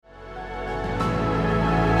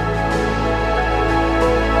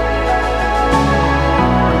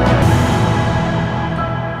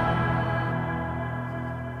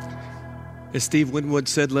As Steve Winwood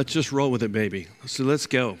said, let's just roll with it, baby. So let's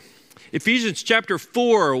go. Ephesians chapter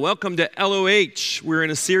 4, welcome to LOH. We're in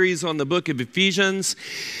a series on the book of Ephesians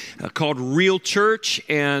called Real Church,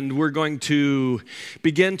 and we're going to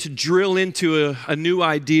begin to drill into a new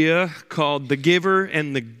idea called the giver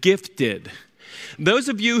and the gifted. Those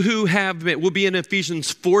of you who will be in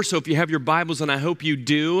Ephesians 4, so if you have your Bibles, and I hope you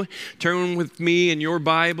do, turn with me in your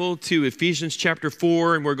Bible to Ephesians chapter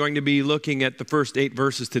 4, and we're going to be looking at the first 8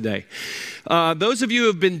 verses today. Those of you who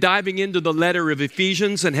have been diving into the letter of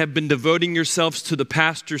Ephesians and have been devoting yourselves to the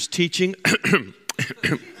pastor's teaching,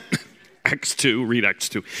 Acts 2, read Acts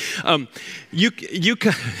 2.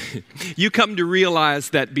 You come to realize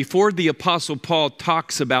that before the Apostle Paul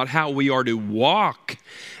talks about how we are to walk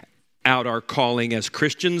out our calling as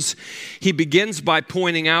Christians, he begins by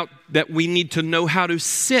pointing out that we need to know how to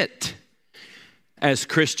sit as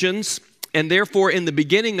Christians. And therefore, in the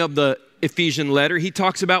beginning of the Ephesian letter, he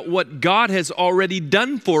talks about what God has already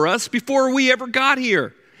done for us before we ever got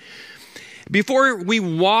here. Before we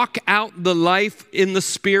walk out the life in the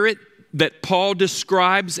Spirit that Paul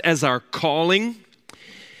describes as our calling,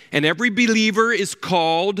 and every believer is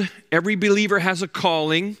called, every believer has a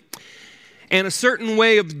calling, and a certain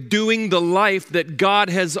way of doing the life that God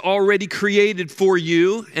has already created for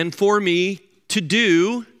you and for me to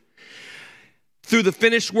do through the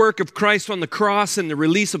finished work of Christ on the cross and the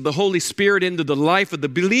release of the Holy Spirit into the life of the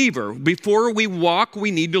believer. Before we walk,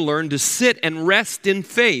 we need to learn to sit and rest in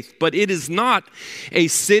faith. But it is not a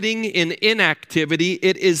sitting in inactivity.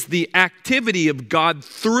 It is the activity of God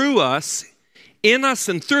through us, in us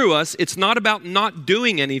and through us. It's not about not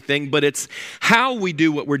doing anything, but it's how we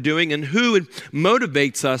do what we're doing and who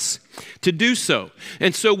motivates us to do so.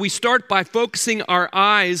 And so we start by focusing our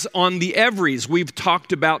eyes on the everys. We've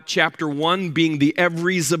talked about chapter 1 being the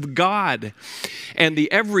everys of God. And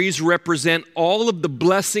the everys represent all of the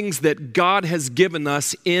blessings that God has given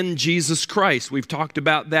us in Jesus Christ. We've talked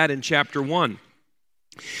about that in chapter 1.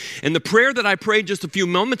 And the prayer that I prayed just a few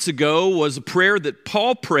moments ago was a prayer that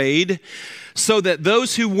Paul prayed so that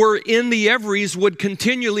those who were in the everys would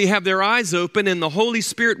continually have their eyes open and the Holy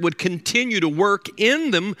Spirit would continue to work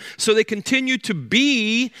in them so they continue to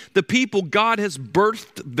be the people God has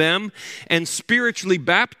birthed them and spiritually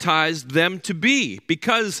baptized them to be.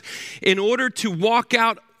 Because in order to walk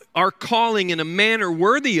out our calling in a manner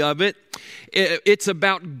worthy of it, it's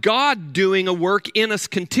about God doing a work in us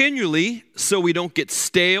continually so we don't get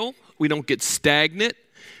stale, we don't get stagnant,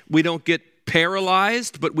 we don't get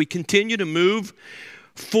paralyzed, but we continue to move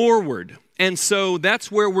forward. And so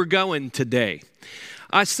that's where we're going today.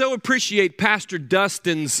 I so appreciate Pastor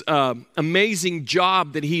Dustin's amazing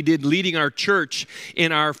job that he did leading our church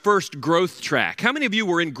in our first growth track. How many of you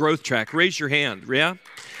were in growth track? Raise your hand. Yeah?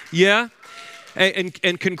 Yeah?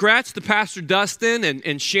 And congrats to Pastor Dustin and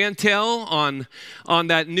Chantel on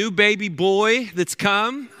that new baby boy that's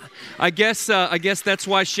come. I guess that's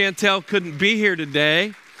why Chantel couldn't be here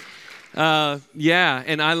today. Yeah,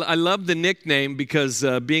 and I love the nickname because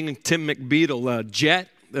being Tim McBeadle, Jet,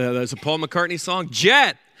 there's a Paul McCartney song,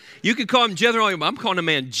 Jet. You could call him Jet. I'm calling a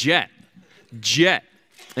man Jet. Jet.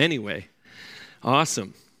 Anyway,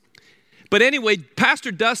 awesome. But anyway, Pastor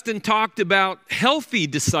Dustin talked about healthy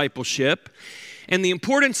discipleship and the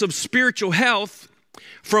importance of spiritual health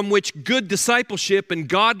from which good discipleship and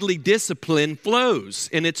godly discipline flows.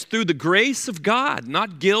 And it's through the grace of God,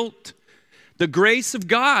 not guilt, the grace of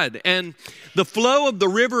God. And the flow of the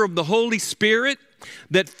river of the Holy Spirit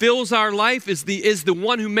that fills our life is the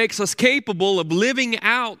one who makes us capable of living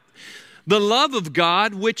out the love of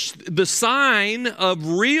God, which the sign of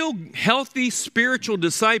real healthy spiritual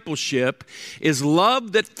discipleship is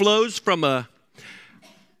love that flows from a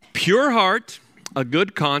pure heart, a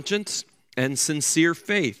good conscience, and sincere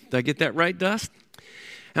faith. Did I get that right, Dust?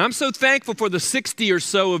 And I'm so thankful for the 60 or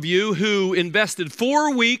so of you who invested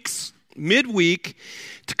 4 weeks, midweek,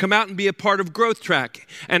 to come out and be a part of Growth Track.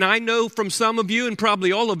 And I know from some of you, and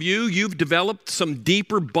probably all of you, you've developed some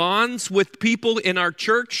deeper bonds with people in our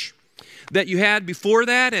church that you had before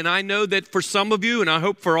that. And I know that for some of you, and I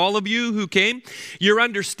hope for all of you who came, your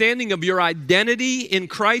understanding of your identity in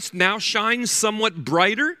Christ now shines somewhat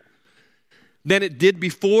brighter than it did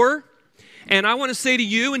before. And I want to say to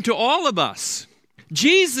you and to all of us,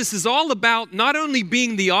 Jesus is all about not only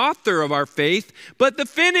being the author of our faith, but the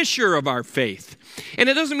finisher of our faith. And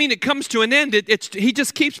it doesn't mean it comes to an end. He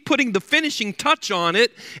just keeps putting the finishing touch on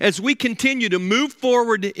it as we continue to move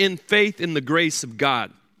forward in faith in the grace of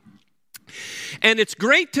God. And it's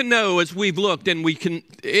great to know as we've looked,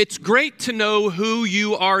 it's great to know who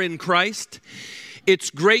you are in Christ. It's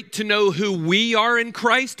great to know who we are in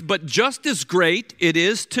Christ, but just as great it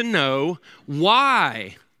is to know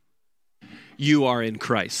why you are in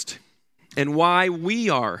Christ and why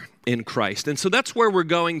we are in Christ. And so that's where we're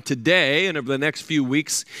going today and over the next few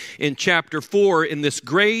weeks in chapter 4 in this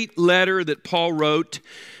great letter that Paul wrote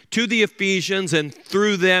to the Ephesians and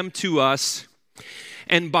through them to us.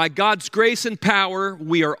 And by God's grace and power,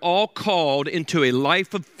 we are all called into a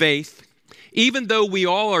life of faith, even though we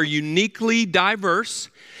all are uniquely diverse.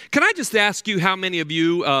 Can I just ask you how many of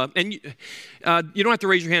you, and you don't have to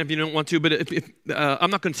raise your hand if you don't want to, but if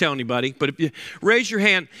I'm not going to tell anybody, but if you raise your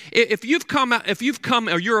hand, if you've come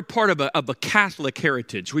or you're a part of a Catholic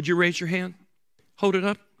heritage, would you raise your hand? Hold it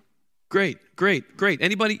up. Great.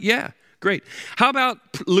 Anybody? Yeah, great. How about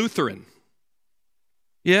Lutheran?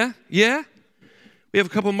 Yeah? We have a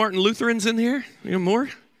couple of Martin Lutherans in here. You know more?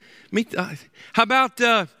 How about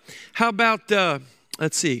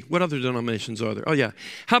let's see, what other denominations are there? Oh yeah.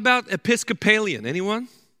 How about Episcopalian? Anyone?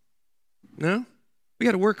 No? We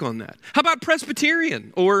got to work on that. How about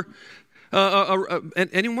Presbyterian or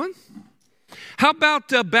anyone? How about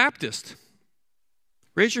Baptist?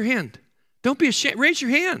 Raise your hand. Don't be ashamed. Raise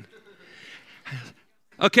your hand.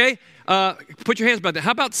 Okay. Put your hands by that.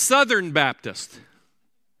 How about Southern Baptist?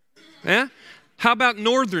 Yeah. How about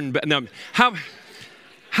Northern? No. How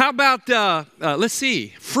about let's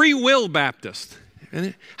see, Free Will Baptist?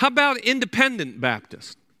 How about Independent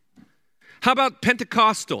Baptist? How about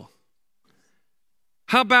Pentecostal?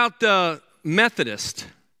 How about Methodist?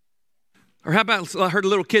 Or how about, I heard a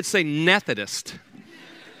little kid say Methodist.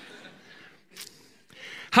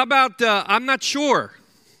 How about, I'm not sure.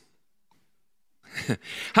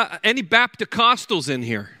 Any Baptist-costals in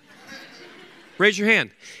here? Raise your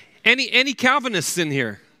hand. Any Calvinists in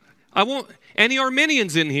here? Any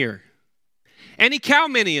Arminians in here? Any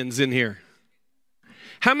Calminians in here?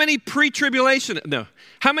 How many pre-tribulation? No.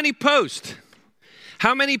 How many post?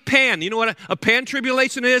 How many pan? You know what a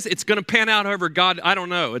pan-tribulation is? It's going to pan out however God, I don't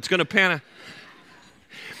know. It's going to pan out.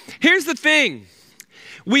 Here's the thing.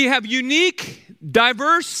 We have unique,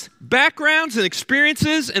 diverse backgrounds and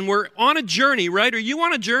experiences, and we're on a journey, right? Are you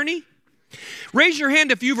on a journey? Raise your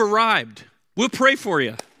hand if you've arrived. We'll pray for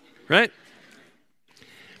you, right?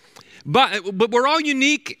 But we're all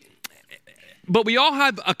unique, but we all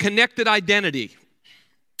have a connected identity.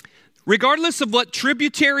 Regardless of what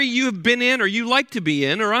tributary you have been in or you like to be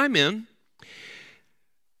in or I'm in,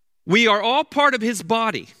 we are all part of his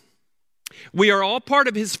body. We are all part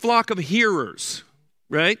of his flock of hearers,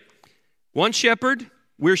 right? One shepherd,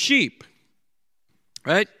 we're sheep,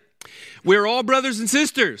 right? We're all brothers and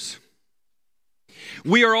sisters.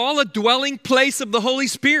 We are all a dwelling place of the Holy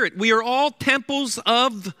Spirit. We are all temples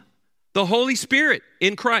of the Holy Spirit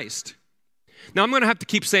in Christ. Now, I'm going to have to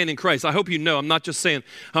keep saying in Christ. I hope you know I'm not just saying,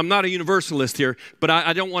 I'm not a universalist here, but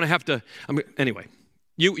I don't want to have to, anyway.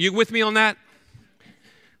 You with me on that?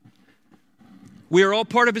 We are all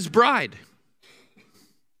part of his bride.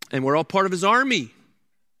 And we're all part of his army.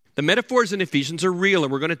 The metaphors in Ephesians are real,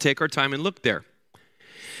 and we're going to take our time and look there.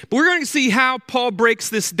 But we're going to see how Paul breaks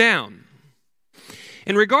this down.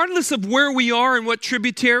 And regardless of where we are and what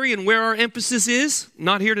tributary and where our emphasis is,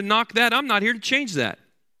 not here to knock that, I'm not here to change that.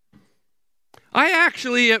 I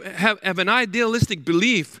actually have an idealistic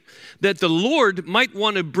belief that the Lord might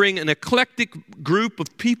want to bring an eclectic group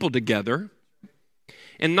of people together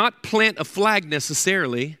and not plant a flag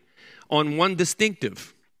necessarily on one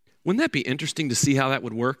distinctive. Wouldn't that be interesting to see how that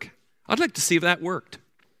would work? I'd like to see if that worked.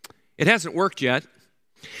 It hasn't worked yet,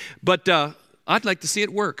 but I'd like to see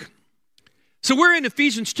it work. So we're in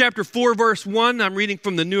Ephesians chapter 4, verse 1. I'm reading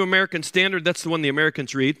from the New American Standard. That's the one the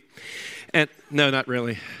Americans read. And no, not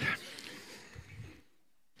really.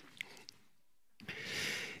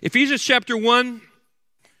 Ephesians chapter 1,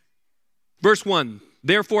 verse 1.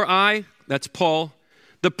 Therefore I, that's Paul,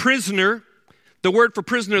 the prisoner, the word for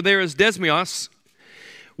prisoner there is desmios,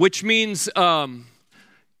 which means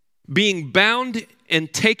being bound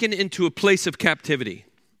and taken into a place of captivity.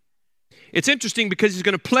 It's interesting because he's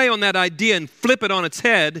going to play on that idea and flip it on its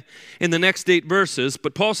head in the next 8 verses.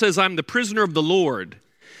 But Paul says, I'm the prisoner of the Lord.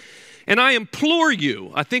 And I implore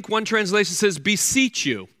you, I think one translation says, beseech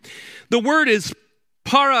you. The word is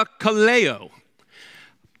parakaleo.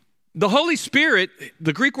 The Holy Spirit,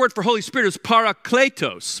 the Greek word for Holy Spirit is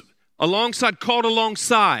parakletos, called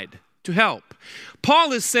alongside to help.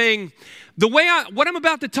 Paul is saying, what I'm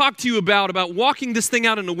about to talk to you about walking this thing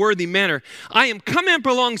out in a worthy manner, I am coming up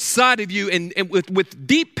alongside of you and with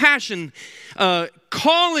deep passion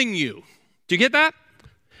calling you. Do you get that?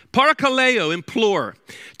 Parakaleo, implore.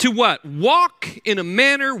 To what? Walk in a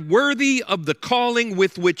manner worthy of the calling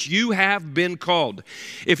with which you have been called.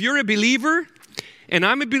 If you're a believer and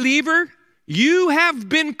I'm a believer, you have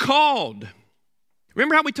been called.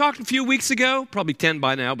 Remember how we talked a few weeks ago? Probably 10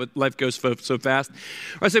 by now, but life goes so fast.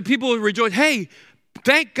 I said people would rejoice, hey,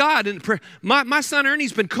 thank God. And my son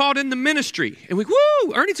Ernie's been called into ministry. And we,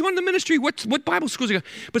 woo, Ernie's going to ministry. What Bible schools he go?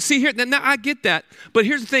 But see here, now I get that. But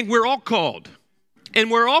here's the thing, we're all called. And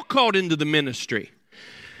we're all called into the ministry.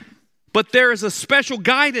 But there is a special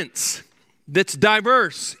guidance that's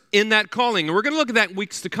diverse in that calling. And we're going to look at that in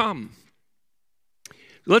weeks to come.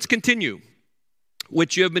 Let's continue.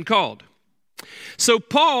 Which you have been called. So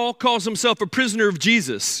Paul calls himself a prisoner of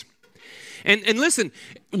Jesus. And listen,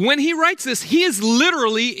 when he writes this, he is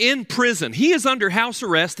literally in prison. He is under house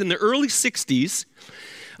arrest in the early 60s,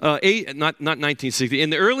 not 1960,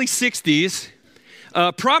 in the early 60s,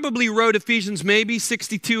 probably wrote Ephesians maybe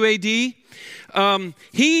 62 AD.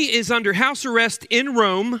 He is under house arrest in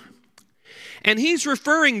Rome, and he's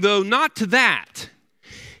referring, though, not to that.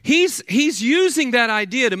 He's using that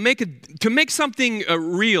idea to make something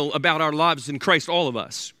real about our lives in Christ, all of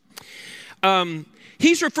us.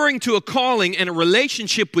 He's referring to a calling and a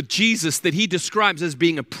relationship with Jesus that he describes as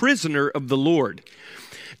being a prisoner of the Lord.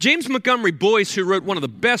 James Montgomery Boyce, who wrote one of the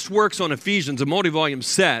best works on Ephesians, a multi-volume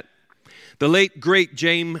set, the late, great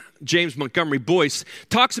James Montgomery Boyce,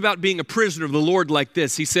 talks about being a prisoner of the Lord like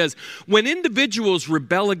this. He says, when individuals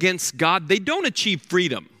rebel against God, they don't achieve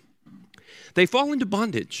freedom. They fall into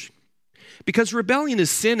bondage because rebellion is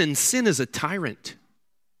sin and sin is a tyrant.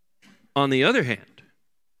 On the other hand,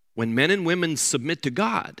 when men and women submit to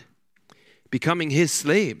God, becoming his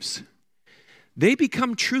slaves, they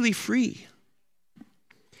become truly free.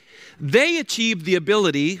 They achieve the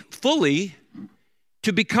ability fully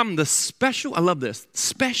to become the special, I love this,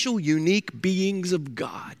 special, unique beings of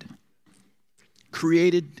God,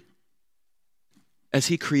 created as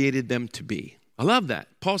he created them to be. I love that.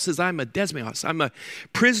 Paul says, I'm a desmios. I'm a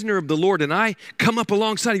prisoner of the Lord, and I come up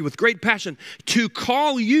alongside you with great passion to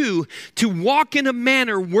call you to walk in a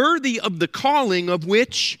manner worthy of the calling of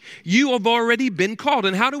which you have already been called.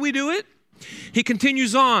 And how do we do it? He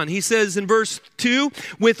continues on. He says in verse 2,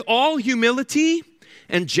 with all humility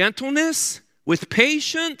and gentleness, with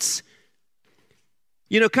patience,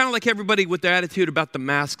 kind of like everybody with their attitude about the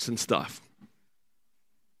masks and stuff.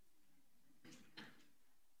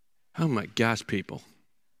 Oh my gosh, people.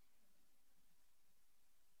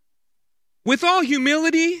 With all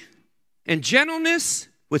humility and gentleness,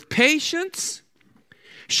 with patience,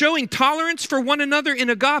 showing tolerance for one another in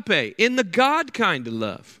agape, in the God kind of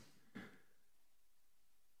love.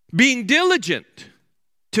 Being diligent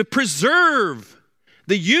to preserve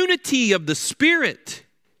the unity of the Spirit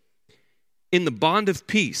in the bond of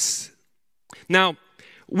peace. Now,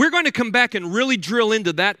 we're going to come back and really drill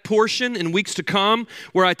into that portion in weeks to come,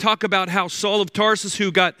 where I talk about how Saul of Tarsus, who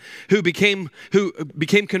became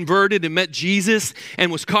converted and met Jesus and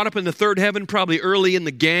was caught up in the third heaven probably early in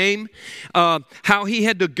the game, how he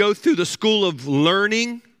had to go through the school of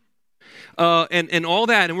learning. And all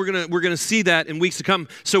that, and we're gonna see that in weeks to come.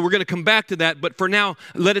 So we're gonna come back to that. But for now,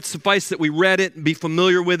 let it suffice that we read it and be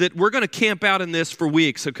familiar with it. We're gonna camp out in this for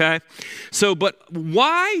weeks, okay? So, but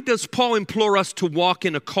why does Paul implore us to walk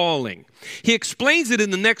in a calling? He explains it in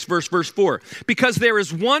the next verse, verse 4. Because there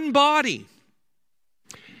is one body,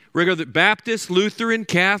 whether Baptist, Lutheran,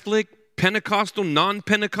 Catholic, Pentecostal,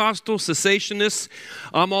 non-Pentecostal, cessationists.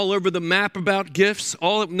 I'm all over the map about gifts,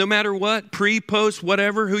 no matter what, pre, post,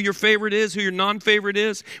 whatever, who your favorite is, who your non-favorite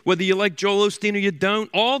is, whether you like Joel Osteen or you don't.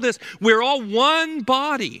 All this, we're all one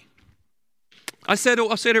body. I'll say it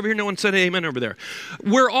over here, no one said amen over there.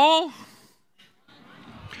 We're all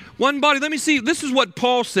one body. Let me see, this is what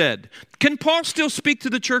Paul said. Can Paul still speak to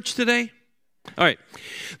the church today? All right.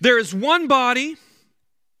 There is one body.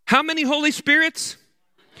 How many Holy Spirits?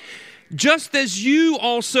 Just as you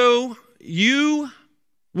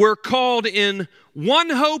were called in one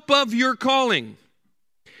hope of your calling.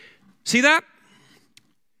 See that?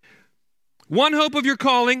 One hope of your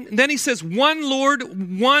calling. And then he says, one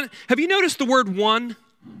Lord, one. Have you noticed the word one?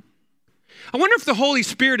 I wonder if the Holy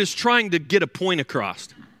Spirit is trying to get a point across.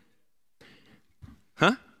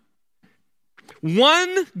 Huh?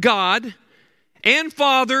 One God and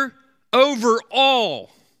Father over all.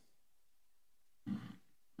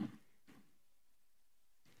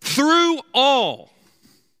 Through all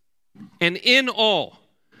and in all.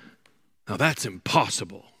 Now that's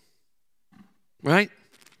impossible, right?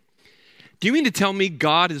 Do you mean to tell me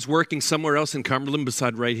God is working somewhere else in Cumberland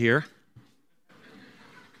beside right here?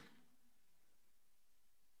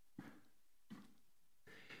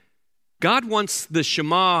 God wants the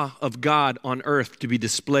Shema of God on earth to be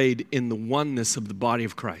displayed in the oneness of the body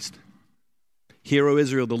of Christ. Hear, O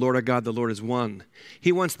Israel, the Lord our God, the Lord is one.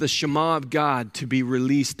 He wants the Shema of God to be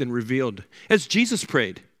released and revealed. As Jesus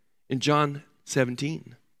prayed in John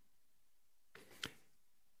 17.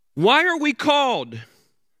 Why are we called?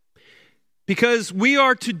 Because we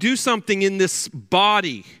are to do something in this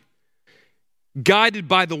body, guided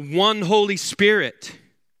by the one Holy Spirit.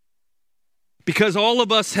 Because all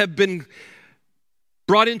of us have been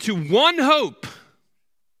brought into one hope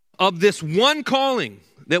of this one calling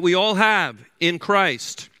that we all have in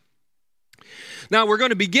Christ. Now, we're going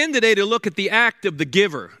to begin today to look at the act of the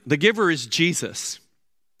giver. The giver is Jesus.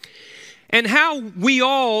 And how we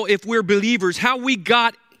all, if we're believers, how we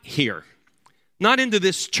got here. Not into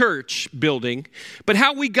this church building, but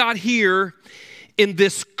how we got here in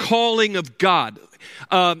this calling of God.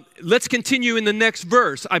 Let's continue in the next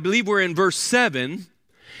verse. I believe we're in verse 7.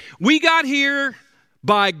 We got here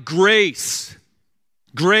by grace.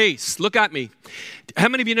 Grace. Look at me. How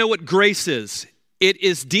many of you know what grace is? It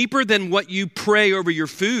is deeper than what you pray over your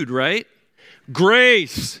food, right?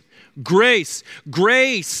 Grace. Grace.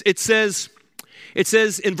 Grace. It says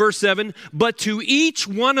in verse 7, but to each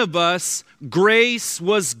one of us grace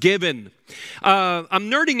was given. I'm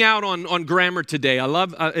nerding out on grammar today. I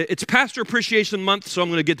love, it's Pastor Appreciation Month, so I'm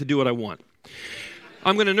going to get to do what I want.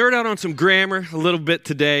 I'm going to nerd out on some grammar a little bit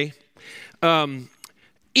today.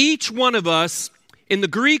 Each one of us, in the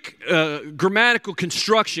Greek grammatical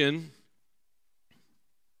construction,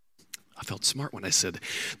 I felt smart when I said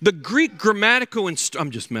the Greek grammatical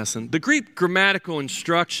The Greek grammatical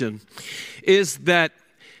instruction is that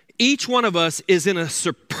each one of us is in a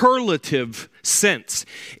superlative sense.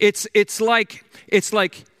 It's like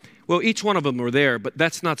well, each one of them were there, but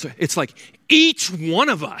that's not so. It's like each one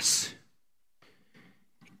of us.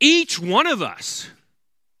 Each one of us.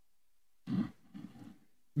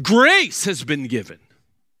 Grace has been given.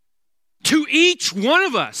 To each one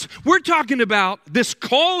of us. We're talking about this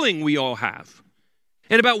calling we all have.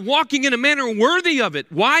 And about walking in a manner worthy of it.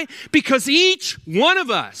 Why? Because each one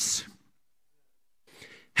of us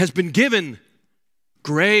has been given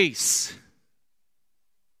grace.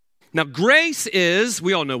 Now, grace is,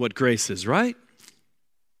 we all know what grace is, right?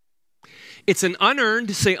 It's an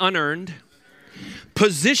unearned, say unearned,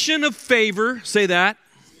 position of favor, say that,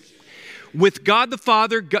 with God the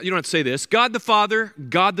Father, God, you don't have to say this, God the Father,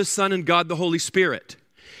 God the Son, and God the Holy Spirit.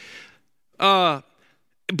 But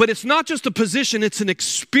it's not just a position, it's an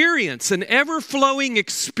experience, an ever-flowing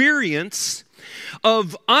experience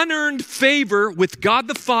of unearned favor with God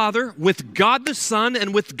the Father, with God the Son,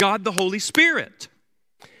 and with God the Holy Spirit.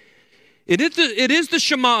 It is the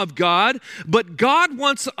Shema of God, but God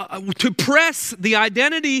wants to press the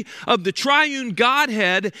identity of the triune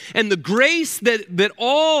Godhead and the grace that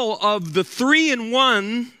all of the three in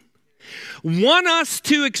one want us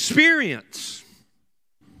to experience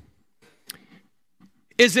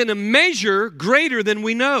is in a measure greater than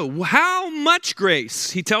we know. How much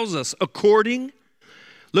grace? He tells us, according,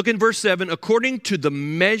 look in verse 7, according to the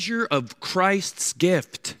measure of Christ's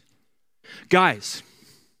gift. Guys,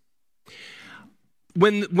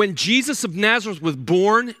 when Jesus of Nazareth was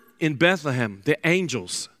born in Bethlehem, the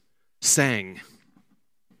angels sang.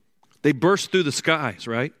 They burst through the skies,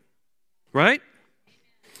 right? Right?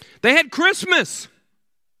 They had Christmas,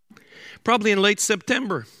 probably in late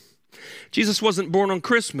September. Jesus wasn't born on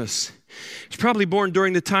Christmas. He was probably born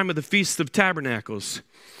during the time of the Feast of Tabernacles,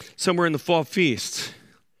 somewhere in the fall feast.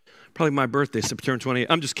 Probably my birthday, September 28th.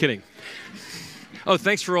 I'm just kidding. Oh,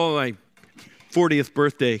 thanks for all my 40th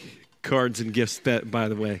birthday cards and gifts, by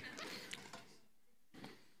the way.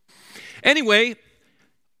 Anyway,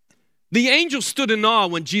 the angels stood in awe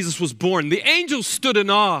when Jesus was born. The angels stood in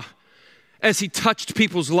awe as he touched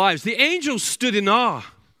people's lives. The angels stood in awe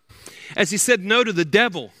as he said no to the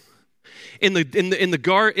devil in the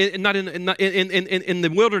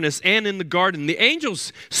wilderness and in the garden. The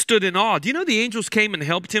angels stood in awe. Do you know the angels came and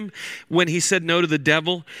helped him when he said no to the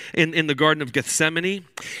devil in the Garden of Gethsemane?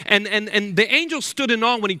 And the angels stood in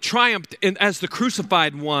awe when he triumphed as the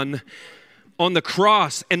crucified one on the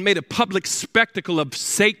cross and made a public spectacle of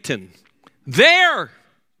Satan. There!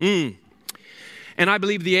 And I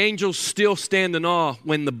believe the angels still stand in awe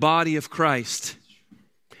when the body of Christ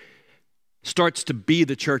starts to be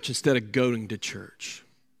the church instead of going to church.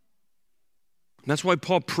 And that's why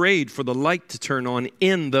Paul prayed for the light to turn on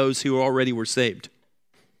in those who already were saved.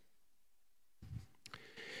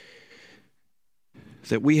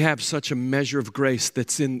 That we have such a measure of grace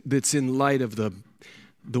that's in light of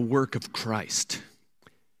the work of Christ.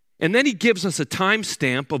 And then he gives us a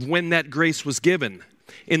timestamp of when that grace was given.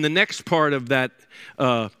 In the next part of that,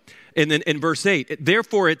 in verse 8,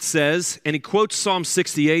 therefore it says, and he quotes Psalm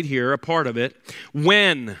 68 here, a part of it,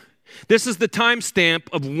 when. This is the timestamp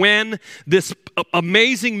of when this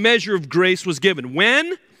amazing measure of grace was given.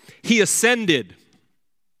 When he ascended.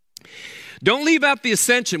 Don't leave out the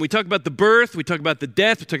ascension. We talk about the birth, we talk about the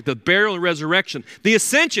death, we talk about the burial and resurrection. The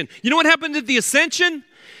ascension. You know what happened at the ascension?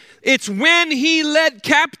 It's when he led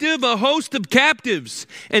captive a host of captives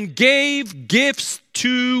and gave gifts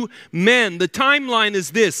to men. The timeline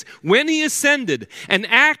is this. When he ascended, an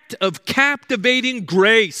act of captivating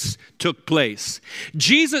grace took place.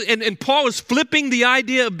 Jesus, and Paul is flipping the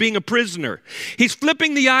idea of being a prisoner. He's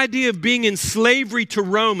flipping the idea of being in slavery to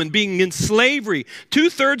Rome and being in slavery.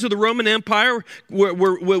 2/3 of the Roman Empire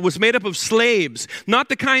was made up of slaves. Not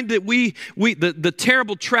the kind that the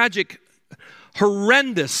terrible, tragic,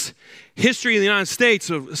 horrendous history of the United States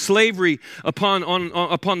of slavery upon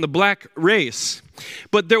the black race.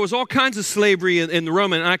 But there was all kinds of slavery in the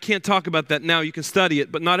Roman, and I can't talk about that now. You can study it,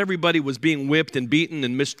 but not everybody was being whipped and beaten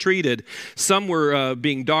and mistreated. Some were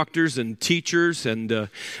being doctors and teachers, but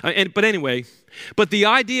anyway. But the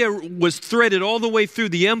idea was threaded all the way through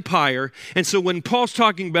the empire, and so when Paul's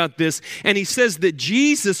talking about this, and he says that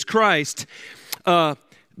Jesus Christ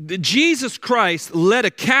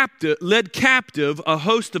led captive a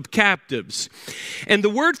host of captives. And the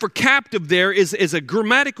word for captive there is a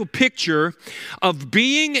grammatical picture of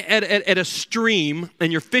being at a stream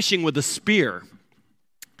and you're fishing with a spear.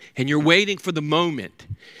 And you're waiting for the moment.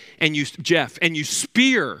 And you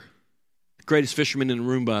spear. Greatest fisherman in the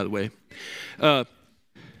room, by the way.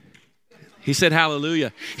 He said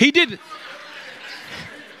hallelujah.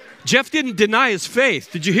 Jeff didn't deny his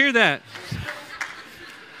faith. Did you hear that?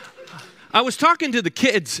 I was talking to the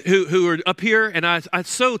kids who are up here, and I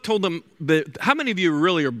so told them that how many of you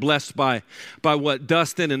really are blessed by what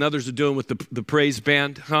Dustin and others are doing with the praise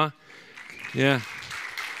band, huh? Yeah.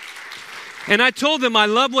 And I told them I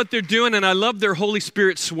love what they're doing, and I love their Holy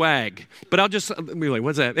Spirit swag. But I'll just be like,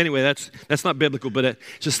 what's that? Anyway, that's not biblical, but it's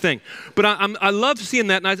just a thing. But I love seeing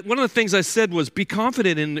that, and one of the things I said was be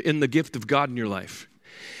confident in the gift of God in your life,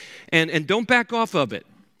 and don't back off of it.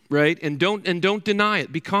 Right? And don't deny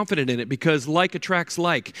it. Be confident in it because like attracts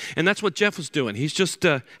like. And that's what Jeff was doing. He's just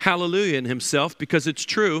hallelujah in himself because it's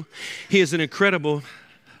true. He is an incredible,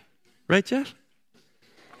 right, Jeff?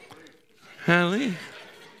 Hallelujah.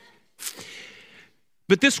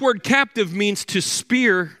 But this word captive means to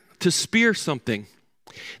spear something.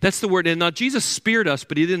 That's the word. And now Jesus speared us,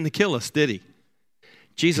 but he didn't kill us, did he?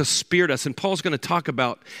 Jesus speared us. And Paul's going to talk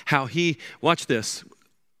about how watch this.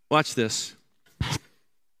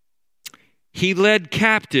 He led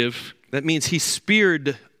captive, that means he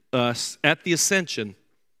speared us at the ascension,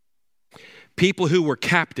 people who were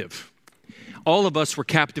captive. All of us were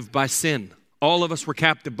captive by sin. All of us were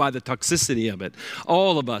captive by the toxicity of it.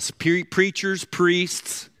 All of us, preachers,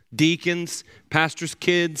 priests, deacons, pastors'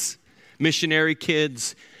 kids, missionary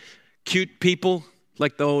kids, cute people,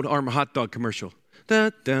 like the old Armour hot dog commercial.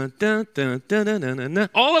 All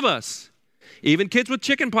of us, even kids with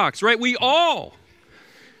chicken pox, right? We all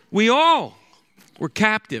were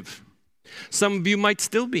captive. Some of you might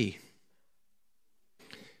still be.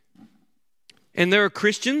 And there are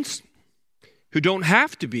Christians who don't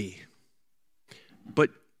have to be,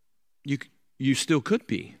 but you still could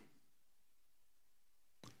be.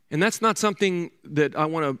 And that's not something that I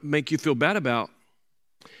want to make you feel bad about.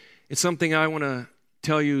 It's something I want to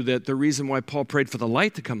tell you that the reason why Paul prayed for the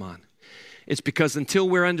light to come on, it's because until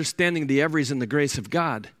we're understanding the everys and the grace of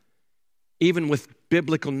God, even with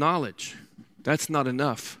biblical knowledge, that's not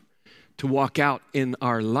enough to walk out in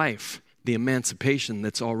our life the emancipation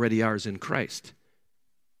that's already ours in Christ.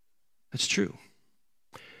 That's true.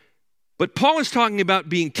 But Paul is talking about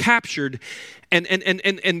being captured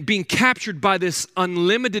and being captured by this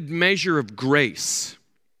unlimited measure of grace.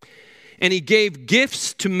 And he gave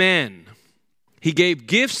gifts to men. He gave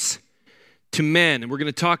gifts to men, and we're going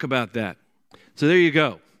to talk about that. So there you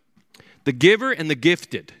go. The giver and the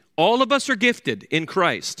gifted. All of us are gifted in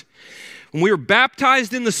Christ. When we were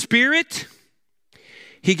baptized in the Spirit,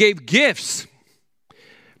 he gave gifts,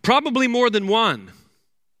 probably more than one.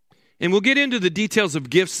 And we'll get into the details of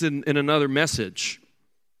gifts in another message.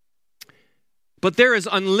 But there is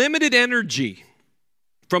unlimited energy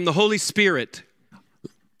from the Holy Spirit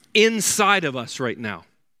inside of us right now.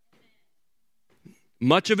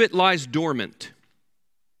 Much of it lies dormant,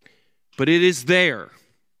 but it is there.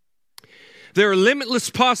 There are limitless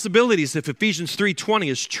possibilities if Ephesians 3:20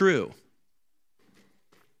 is true.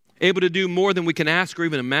 Able to do more than we can ask or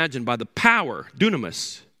even imagine by the power,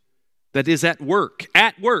 dunamis, that is at work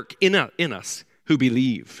in us who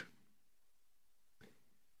believe.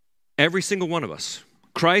 Every single one of us,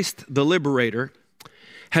 Christ the liberator,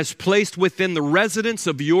 has placed within the residence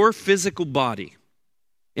of your physical body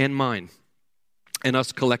and mine and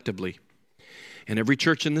us collectively, and every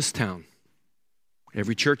church in this town,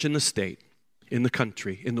 every church in the state, in the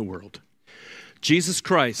country, in the world, Jesus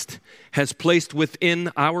Christ has placed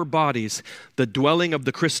within our bodies the dwelling of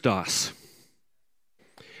the Christos.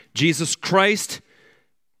 Jesus Christ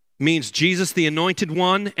means Jesus the Anointed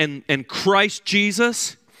One and Christ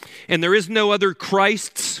Jesus. And there is no other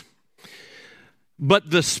Christs.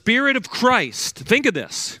 But the Spirit of Christ, think of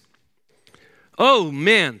this. Oh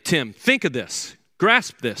man, Tim, think of this.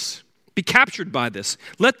 Grasp this. Be captured by this.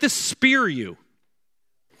 Let this spear you.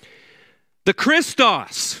 The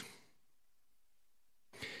Christos,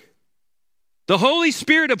 the Holy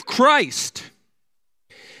Spirit of Christ,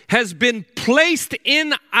 has been placed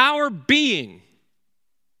in our being.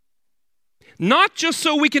 Not just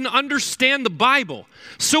so we can understand the Bible,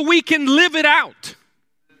 so we can live it out.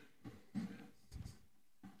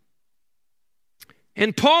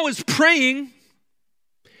 And Paul is praying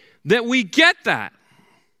that we get that.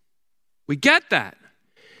 We get that.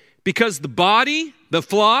 Because the body, the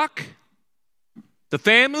flock, the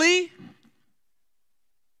family,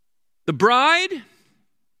 the bride,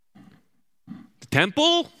 the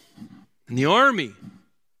temple, and the army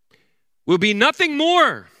will be nothing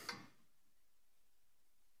more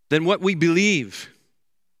than what we believe,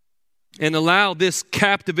 and allow this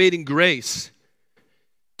captivating grace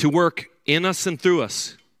to work in us and through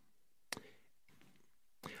us.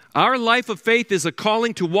 Our life of faith is a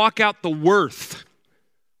calling to walk out the worth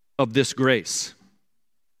of this grace.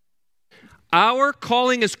 Our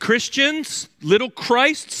calling as Christians, little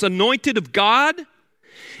Christs, anointed of God,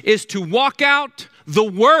 is to walk out the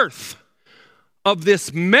worth of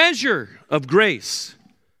this measure of grace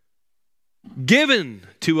given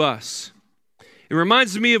to us. It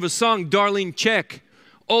reminds me of a song, Darlene Zschech,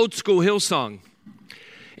 old school Hillsong,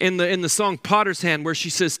 in the song Potter's Hand, where she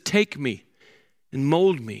says, "Take me and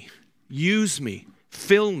mold me, use me,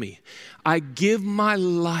 fill me. I give my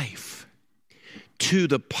life to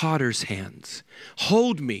the potter's hands.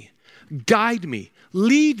 Hold me, guide me,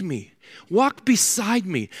 lead me, walk beside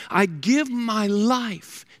me. I give my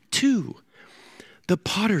life to the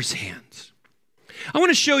potter's hands." I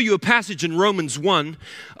want to show you a passage in Romans 1.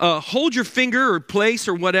 Hold your finger or place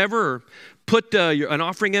or whatever, or put an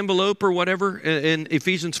offering envelope or whatever in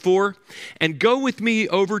Ephesians 4, and go with me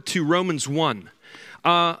over to Romans 1.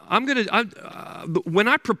 When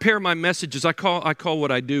I prepare my messages, I call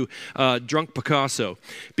what I do drunk Picasso,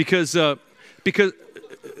 because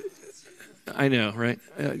I know, right?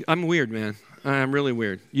 I'm weird, man. I'm really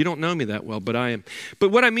weird. You don't know me that well, but I am. But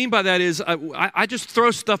what I mean by that is I just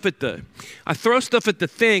throw stuff at the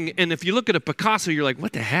thing, and if you look at a Picasso, you're like,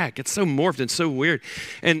 what the heck? It's so morphed and so weird.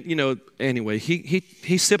 And anyway,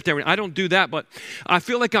 he sipped everything. I don't do that, but I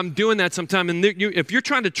feel like I'm doing that sometime. And if you're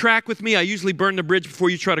trying to track with me, I usually burn the bridge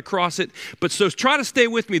before you try to cross it. But so try to stay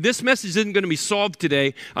with me. This message isn't going to be solved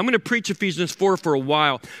today. I'm going to preach Ephesians 4 for a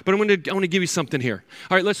while, but I want to give you something here.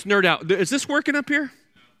 All right, let's nerd out. Is this working up here?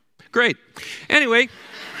 Great. Anyway,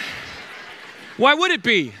 why would it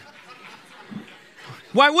be?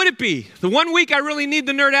 Why would it be? The 1 week I really need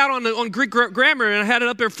to nerd out on Greek grammar, and I had it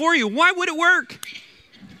up there for you. Why would it work?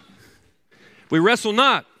 We wrestle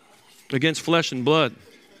not against flesh and blood.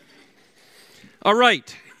 All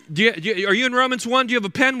right. Are you in Romans 1? Do you have a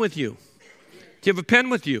pen with you? Do you have a pen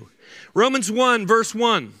with you? Romans 1, verse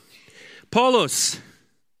 1. Paulos,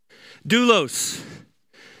 doulos,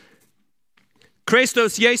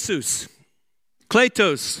 Christos Jesus,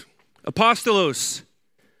 Kletos, Apostolos,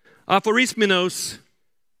 Aphorismenos,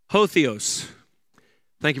 Hotheos.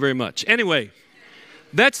 Thank you very much. Anyway,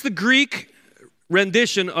 that's the Greek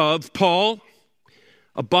rendition of Paul,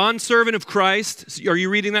 a bondservant of Christ. Are you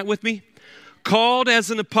reading that with me? Called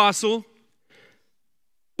as an apostle,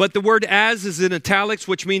 but the word "as" is in italics,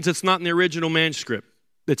 which means it's not in the original manuscript.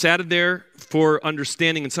 It's added there for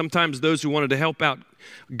understanding, and sometimes those who wanted to help out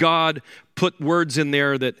God put words in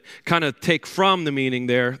there that kind of take from the meaning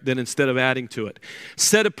there, then instead of adding to it.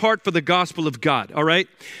 Set apart for the gospel of God, all right?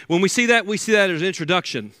 When we see that as an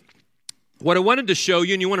introduction. What I wanted to show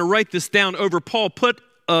you, and you want to write this down, over Paul, put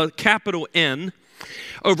a capital N.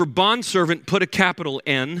 Over bondservant, put a capital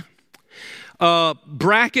N.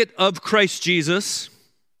 Bracket of Christ Jesus.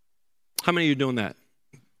 How many of you are doing that?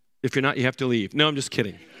 If you're not, you have to leave. No, I'm just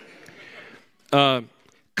kidding.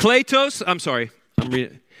 Kletos, I'm sorry. I'm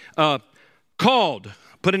reading. Called,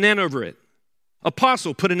 put an N over it.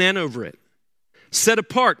 Apostle, put an N over it. Set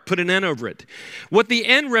apart, put an N over it. What the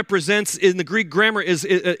N represents in the Greek grammar is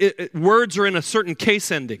words are in a certain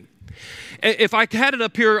case ending. If I had it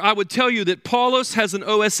up here, I would tell you that Paulos has an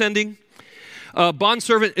OS ending.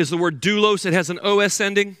 Bondservant is the word doulos. It has an OS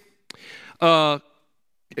ending.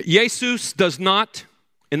 Jesus does not,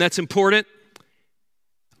 and that's important.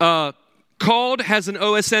 Called has an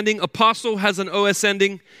OS ending. Apostle has an OS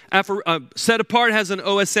ending. Set apart has an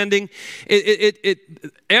OS ending.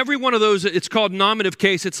 Every one of those, it's called nominative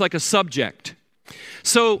case. It's like a subject.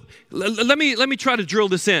 So let me try to drill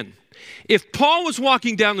this in. If Paul was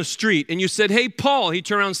walking down the street and you said, hey, Paul, he'd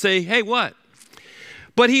turn around and say, hey, what?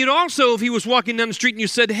 But he'd also, if he was walking down the street and you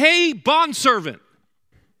said, hey, bondservant,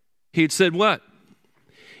 he'd said what?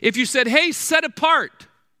 If you said, hey, set apart,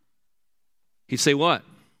 he'd say what?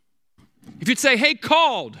 If you'd say, hey,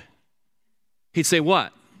 called, he'd say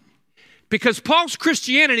what? Because Paul's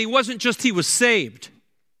Christianity wasn't just he was saved.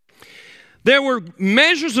 There were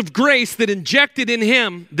measures of grace that injected in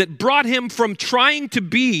him that brought him from trying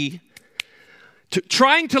to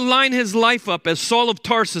line his life up as Saul of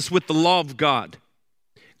Tarsus with the law of God.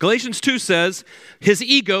 Galatians 2 says, his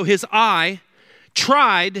ego, his I,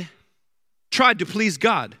 tried to please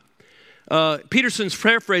God. Peterson's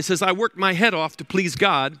paraphrase says, I worked my head off to please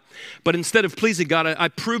God, but instead of pleasing God, I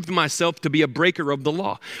proved myself to be a breaker of the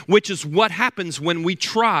law, which is what happens when we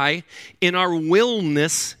try in our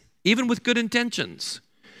willness, even with good intentions,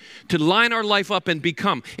 to line our life up and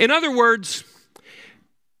become. In other words,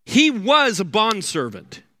 he was a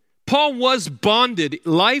bondservant. Paul was bonded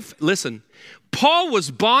life, listen, Paul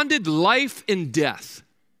was bonded life and death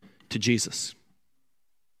to Jesus.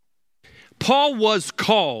 Paul was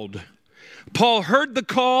called. Paul heard the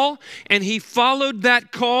call and he followed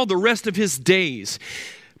that call the rest of his days.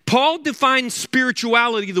 Paul defined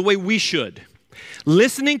spirituality the way we should.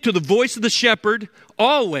 Listening to the voice of the shepherd,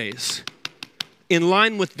 always in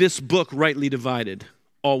line with this book rightly divided.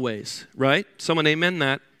 Always, right? Someone amen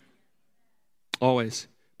that. Always.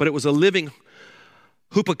 But it was a living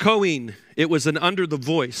hupakoin. It was an under the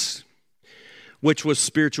voice, which was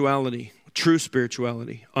spirituality, true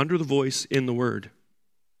spirituality, under the voice in the word.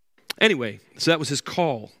 Anyway, so that was his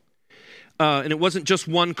call. And it wasn't just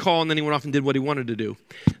one call and then he went off and did what he wanted to do.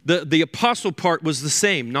 The apostle part was the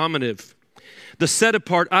same, nominative. The set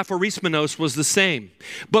apart, aphorismenos, was the same.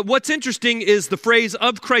 But what's interesting is the phrase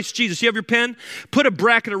of Christ Jesus. You have your pen? Put a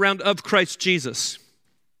bracket around of Christ Jesus.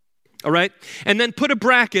 All right? And then put a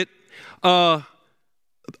bracket, the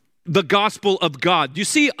gospel of God. Do you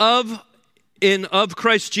see of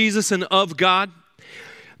Christ Jesus and of God?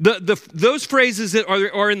 Those phrases that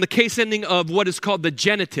are in the case ending of what is called the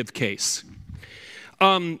genitive case.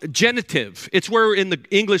 Genitive, it's where in the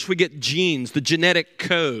English we get genes, the genetic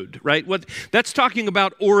code, right? That's talking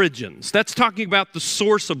about origins. That's talking about the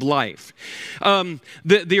source of life.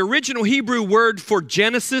 The original Hebrew word for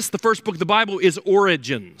Genesis, the first book of the Bible, is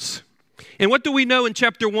origins. And what do we know in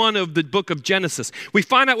chapter 1 of the book of Genesis? We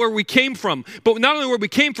find out where we came from, but not only where we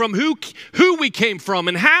came from, who we came from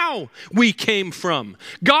and how we came from.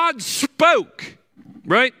 God spoke,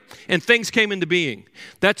 right? And things came into being.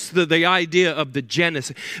 That's the idea of the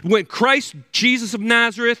Genesis. When Christ, Jesus of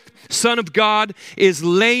Nazareth, Son of God, is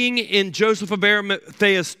laying in Joseph of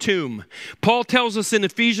Arimathea's tomb, Paul tells us in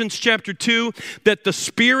Ephesians chapter 2 that the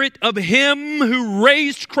Spirit of him who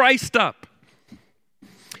raised Christ up,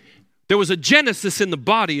 there was a genesis in the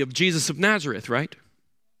body of Jesus of Nazareth, right?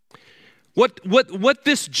 What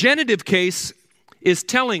this genitive case is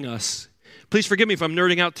telling us, please forgive me if I'm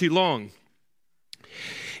nerding out too long,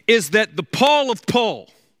 is that the Paul of Paul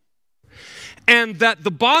and that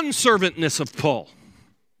the bondservantness of Paul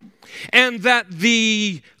and that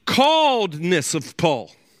the calledness of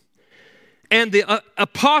Paul and the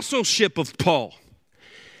apostleship of Paul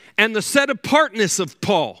and the set apartness of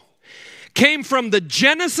Paul came from the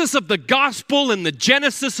genesis of the gospel and the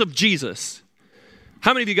genesis of Jesus.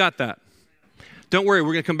 How many of you got that? Don't worry,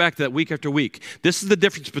 we're going to come back to that week after week. This is the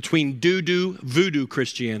difference between doo-doo, voodoo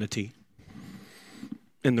Christianity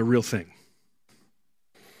and the real thing.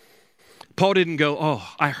 Paul didn't go, oh,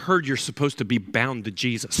 I heard you're supposed to be bound to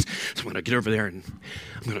Jesus. So I'm going to get over there and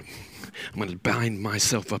I'm going to bind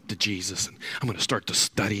myself up to Jesus. And I'm going to start to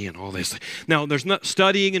study and all this. Now, there's not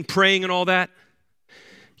studying and praying and all that.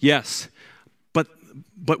 Yes.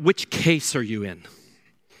 But which case are you in?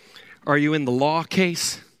 Are you in the law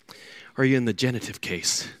case? Or are you in the genitive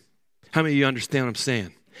case? How many of you understand what I'm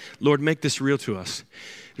saying? Lord, make this real to us.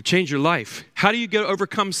 It'll change your life. How do you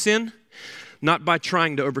overcome sin? Not by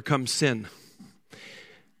trying to overcome sin.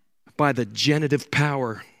 By the genitive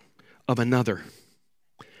power of another.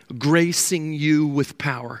 Gracing you with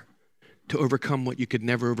power to overcome what you could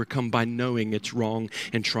never overcome by knowing it's wrong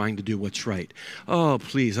and trying to do what's right. Oh,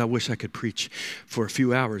 please, I wish I could preach for a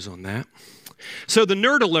few hours on that. So the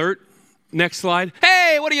nerd alert, next slide.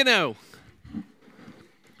 Hey, what do you know?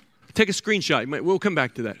 Take a screenshot. We'll come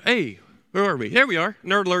back to that. Hey, where are we? There we are,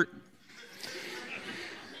 nerd alert.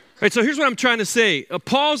 Right, so here's what I'm trying to say.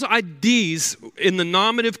 Paul's ideas in the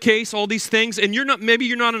nominative case, all these things, and maybe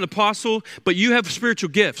you're not an apostle, but you have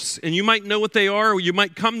spiritual gifts, and you might know what they are, or you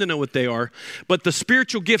might come to know what they are, but the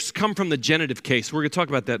spiritual gifts come from the genitive case. We're going to talk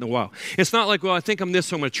about that in a while. It's not like, well, I think I'm this,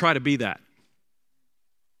 so I'm going to try to be that.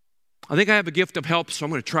 I think I have a gift of help, so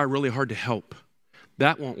I'm going to try really hard to help.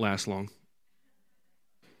 That won't last long.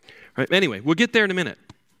 Right, anyway, we'll get there in a minute.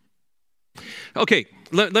 Okay,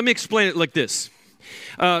 let me explain it like this.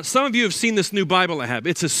 Some of you have seen this new Bible I have.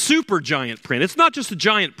 It's a super giant print. It's not just a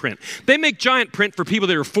giant print. They make giant print for people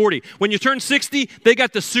that are 40. When you turn 60, they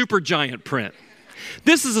got the super giant print.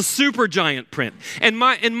 This is a super giant print. And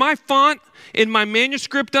my font, in my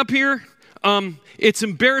manuscript up here, it's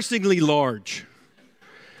embarrassingly large.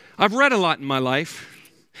 I've read a lot in my life.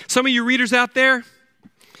 Some of you readers out there,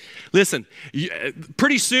 listen,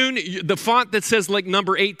 pretty soon, the font that says like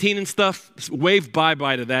number 18 and stuff, wave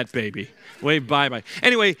bye-bye to that baby. Wave bye-bye.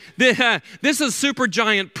 Anyway, this is super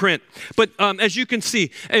giant print. But as you can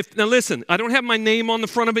see, now listen, I don't have my name on the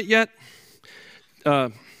front of it yet.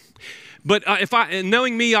 But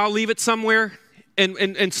knowing me, I'll leave it somewhere.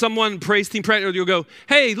 And someone, praise team, you'll go,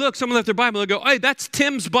 hey, look, someone left their Bible. They'll go, hey, that's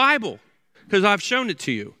Tim's Bible. Because I've shown it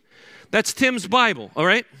to you. That's Tim's Bible, all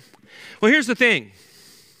right? Well, here's the thing.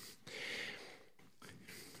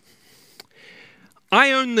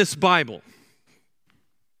 I own this Bible.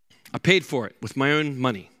 I paid for it with my own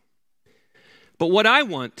money. But what I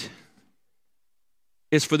want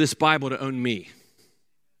is for this Bible to own me.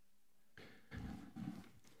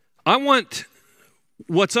 I want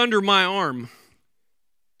what's under my arm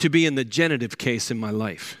to be in the genitive case in my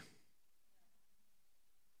life.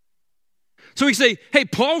 So we say, hey,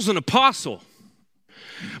 Paul's an apostle.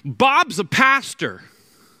 Bob's a pastor.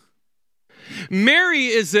 Mary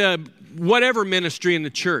is a whatever ministry in the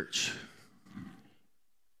church.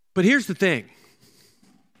 But here's the thing.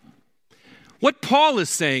 What Paul is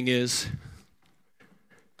saying is,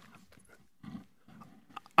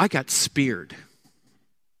 I got speared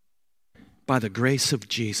by the grace of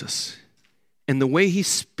Jesus. And the way he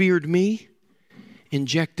speared me,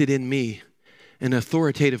 injected in me an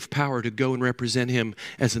authoritative power to go and represent him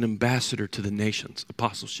as an ambassador to the nations,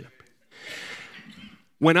 apostleship.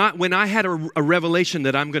 When I had a revelation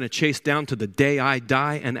that I'm going to chase down to the day I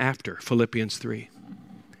die and after, Philippians 3.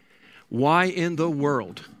 Why in the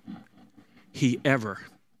world he ever,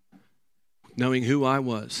 knowing who I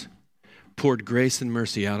was, poured grace and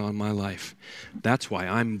mercy out on my life. That's why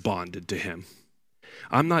I'm bonded to him.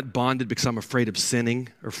 I'm not bonded because I'm afraid of sinning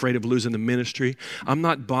or afraid of losing the ministry. I'm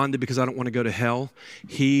not bonded because I don't want to go to hell.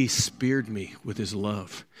 He speared me with his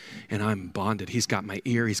love, and I'm bonded. He's got my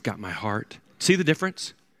ear. He's got my heart. See the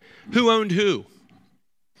difference? Who owned who?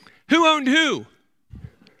 Who owned who?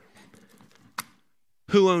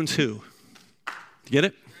 Who owns who? Get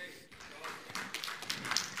it?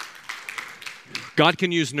 God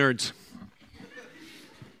can use nerds.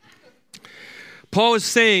 Paul is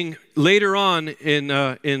saying later on in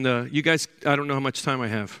you guys, I don't know how much time I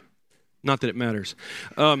have. Not that it matters.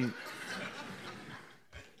 I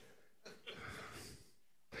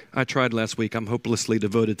tried last week. I'm hopelessly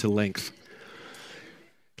devoted to length.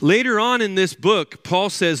 Later on in this book, Paul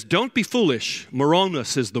says, don't be foolish.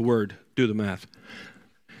 Moronus is the word. Do the math.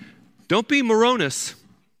 Don't be moronus,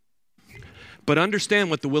 but understand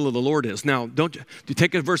what the will of the Lord is. Now, do you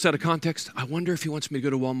take a verse out of context? I wonder if he wants me to go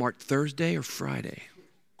to Walmart Thursday or Friday.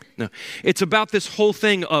 No, it's about this whole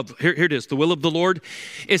thing of, here it is, the will of the Lord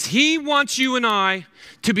is he wants you and I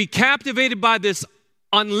to be captivated by this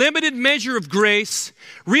unlimited measure of grace,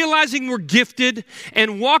 realizing we're gifted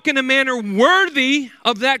and walk in a manner worthy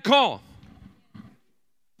of that call.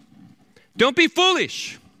 Don't be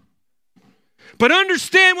foolish, but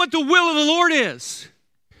understand what the will of the Lord is,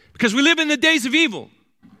 because we live in the days of evil.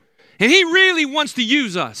 And he really wants to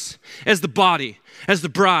use us as the body, as the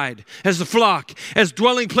bride, as the flock, as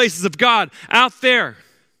dwelling places of God out there,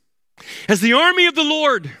 as the army of the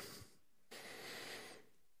Lord.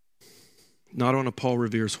 Not on a Paul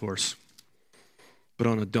Revere's horse, but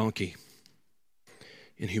on a donkey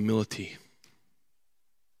in humility.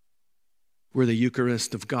 We're the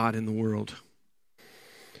Eucharist of God in the world.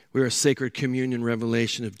 We are a sacred communion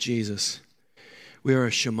revelation of Jesus. We are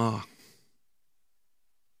a Shema.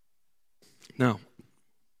 Now,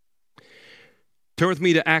 turn with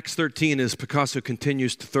me to Acts 13 as Picasso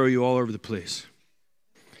continues to throw you all over the place.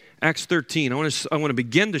 Acts 13, I want to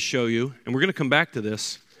begin to show you, and we're going to come back to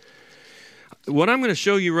this. What I'm going to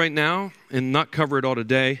show you right now, and not cover it all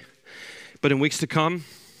today, but in weeks to come,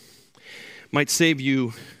 might save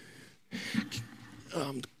you,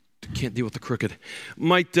 can't deal with the crooked,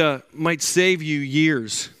 might save you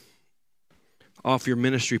years off your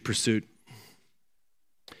ministry pursuit.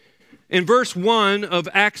 In verse 1 of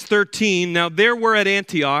Acts 13, now there were at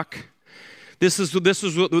Antioch, this was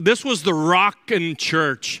the rockin'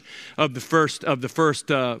 church of the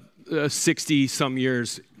first 60 some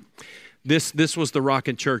years. This was the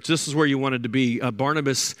rockin' church. This is where you wanted to be.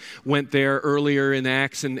 Barnabas went there earlier in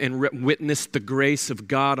Acts and witnessed the grace of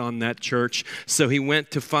God on that church. So he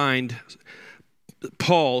went to find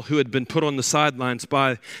Paul, who had been put on the sidelines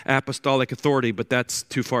by apostolic authority, but that's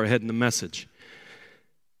too far ahead in the message.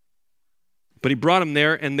 But he brought them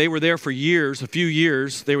there, and they were there for years, a few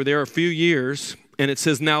years. They were there a few years, and it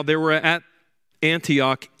says now they were at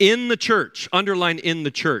Antioch in the church. Underline in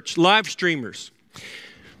the church. Live streamers.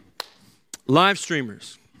 Live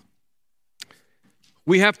streamers.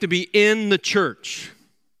 We have to be in the church.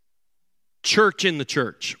 Church in the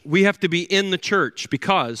church. We have to be in the church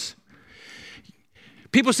because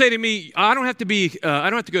people say to me, I don't have to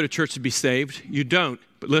go to church to be saved. You don't.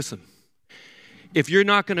 But listen, if you're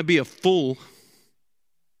not going to be a fool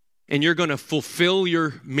and you're going to fulfill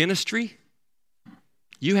your ministry,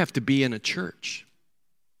 you have to be in a church.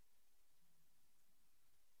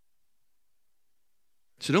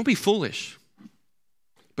 So don't be foolish,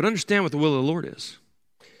 but understand what the will of the Lord is.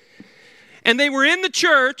 And they were in the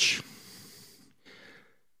church,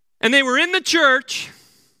 and they were in the church,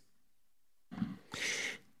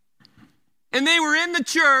 and they were in the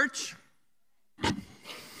church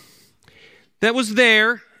that was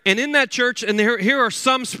there, and in that church, and here are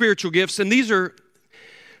some spiritual gifts, and these are,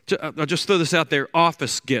 I'll just throw this out there,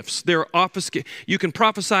 office gifts. There are office gifts. You can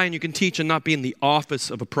prophesy and you can teach and not be in the office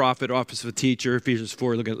of a prophet, office of a teacher, Ephesians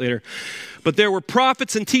 4, look at it later. But there were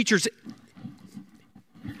prophets and teachers.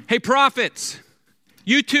 Hey, prophets,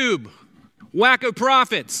 YouTube, wacko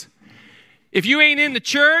prophets. If you ain't in the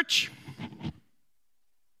church,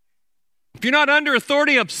 if you're not under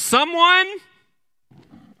authority of someone,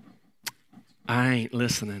 I ain't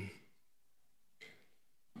listening.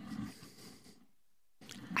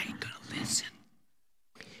 I ain't gonna listen.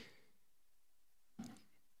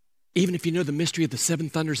 Even if you know the mystery of the seven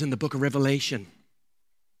thunders in the book of Revelation,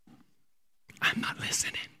 I'm not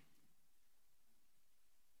listening.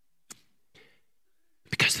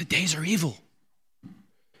 Because the days are evil.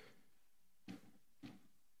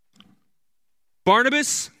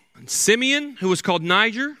 Barnabas and Simeon, who was called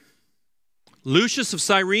Niger, Lucius of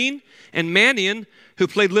Cyrene, and Manaen, who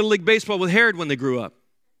played Little League Baseball with Herod when they grew up.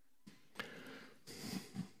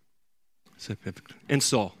 And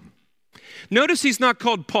Saul. Notice he's not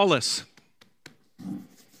called Paulus.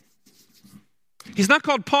 He's not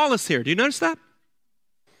called Paulus here. Do you notice that?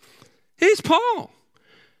 He's Paul.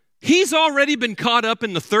 He's already been caught up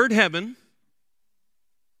in the third heaven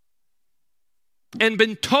and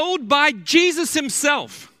been told by Jesus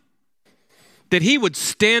himself that he would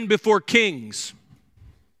stand before kings.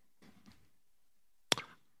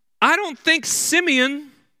 I don't think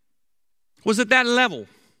Simeon was at that level,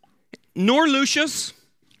 nor Lucius,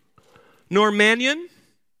 nor Manaen,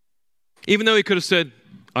 even though he could have said,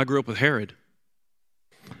 I grew up with Herod,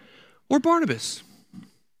 or Barnabas.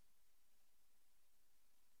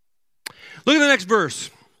 Look at the next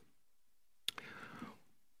verse.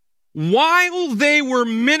 While they were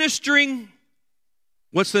ministering,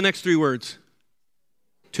 what's the next three words?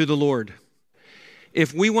 To the Lord.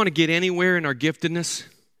 If we want to get anywhere in our giftedness,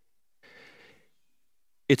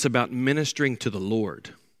 it's about ministering to the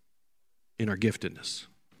Lord in our giftedness.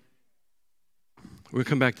 We'll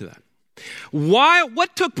come back to that.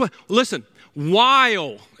 Listen,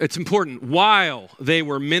 while, it's important, while they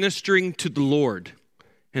were ministering to the Lord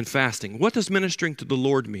and fasting. What does ministering to the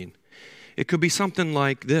Lord mean? It could be something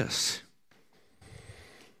like this.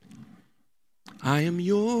 I am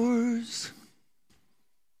yours.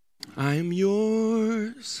 I am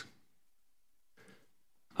yours.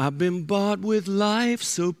 I've been bought with life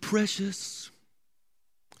so precious.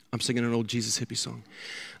 I'm singing an old Jesus hippie song.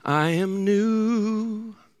 I am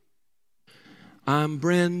new. I'm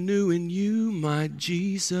brand new in you, my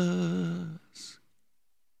Jesus.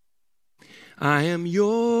 I am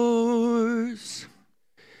yours.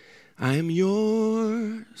 I am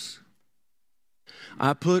yours.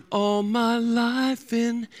 I put all my life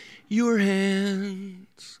in your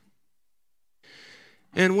hands.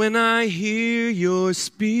 And when I hear your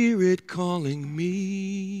spirit calling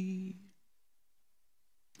me,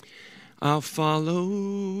 I'll follow.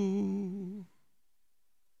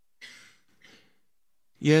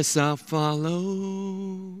 Yes, I'll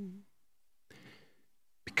follow.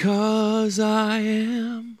 Because I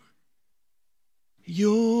am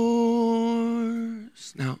yours.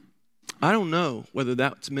 Now, I don't know whether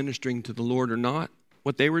that's ministering to the Lord or not,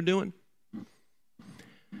 what they were doing.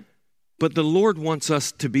 But the Lord wants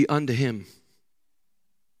us to be unto him.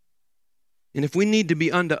 And if we need to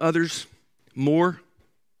be unto others more,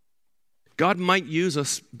 God might use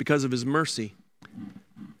us because of his mercy.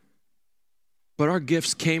 But our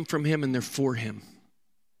gifts came from him and they're for him.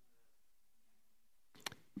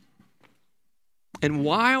 And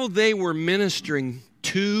while they were ministering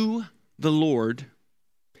to the Lord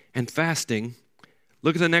and fasting,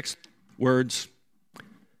 look at the next words.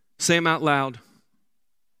 Say them out loud.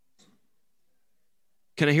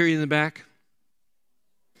 Can I hear you in the back?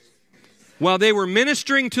 While they were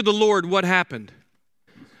ministering to the Lord, what happened?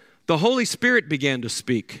 The Holy Spirit began to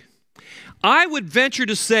speak. I would venture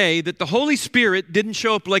to say that the Holy Spirit didn't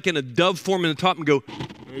show up like in a dove form in the top and go,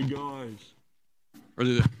 hey guys. Or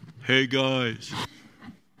hey guys.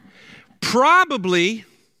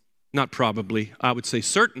 Not probably, I would say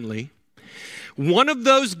certainly, one of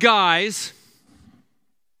those guys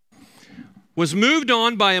was moved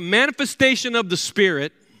on by a manifestation of the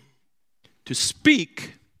Spirit to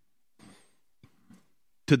speak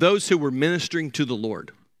to those who were ministering to the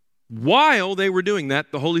Lord. While they were doing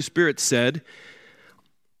that, the Holy Spirit said,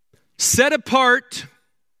 set apart,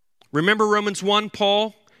 remember Romans 1,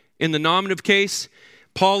 Paul, in the nominative case,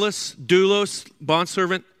 Paulus, doulos,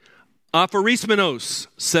 bondservant, aphorismenos,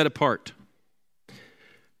 set apart.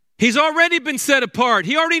 He's already been set apart.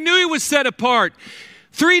 He already knew he was set apart.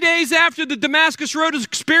 3 days after the Damascus Road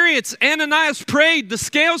experience, Ananias prayed. The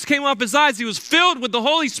scales came off his eyes. He was filled with the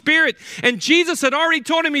Holy Spirit. And Jesus had already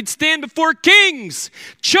told him he'd stand before kings.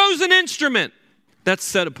 Chosen instrument. That's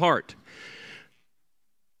set apart.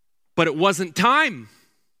 But it wasn't time.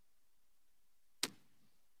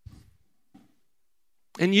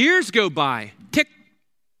 And years go by. Tick,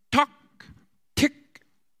 tock,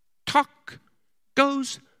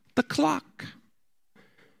 goes the clock.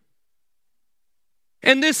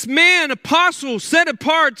 And this man, apostle, set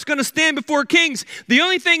apart, is going to stand before kings. The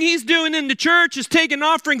only thing he's doing in the church is taking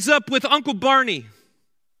offerings up with Uncle Barney.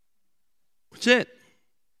 That's it.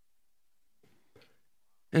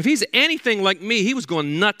 And if he's anything like me, he was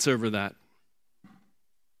going nuts over that.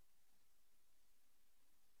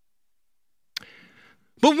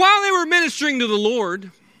 But while they were ministering to the Lord,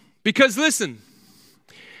 because listen,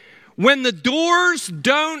 when the doors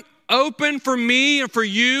don't open for me and for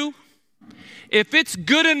you, if it's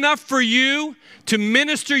good enough for you to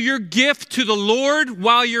minister your gift to the Lord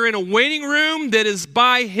while you're in a waiting room that is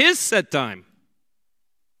by his set time,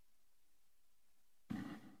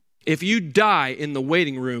 if you die in the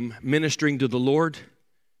waiting room ministering to the Lord,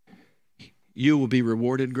 you will be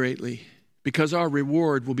rewarded greatly, because our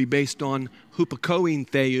reward will be based on hupakoin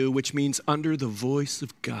theou, which means under the voice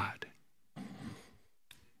of God.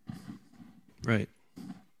 Right.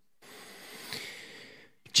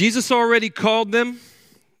 Jesus already called them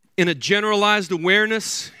in a generalized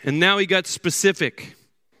awareness, and now he got specific.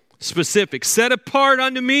 Specific. Set apart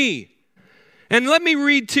unto me. And let me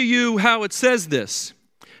read to you how it says this.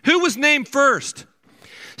 Who was named first?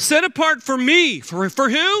 Set apart for me. For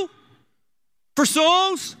who? For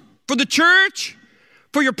souls? For the church?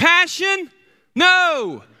 For your passion?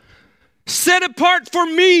 No. Set apart for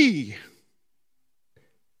me.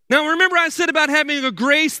 Now, remember I said about having a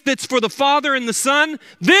grace that's for the Father and the Son?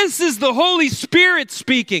 This is the Holy Spirit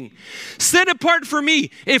speaking. Set apart for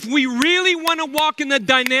me. If we really want to walk in the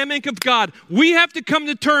dynamic of God, we have to come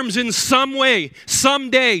to terms in some way,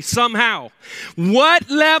 someday, somehow. What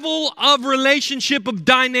level of relationship of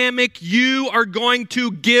dynamic you are going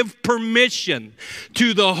to give permission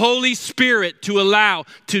to the Holy Spirit to allow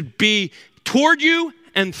to be toward you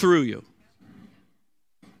and through you.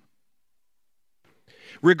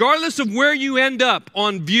 Regardless of where you end up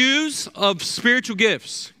on views of spiritual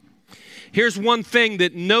gifts, here's one thing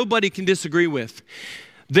that nobody can disagree with.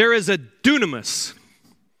 There is a dunamis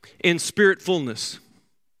in spirit fullness.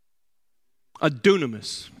 A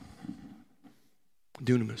dunamis.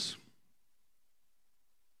 Dunamis.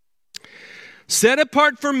 Set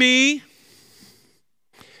apart for me,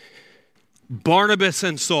 Barnabas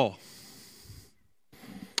and Saul.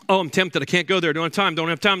 Oh, I'm tempted. I can't go there. Don't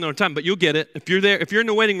have time. But you'll get it. If you're there, if you're in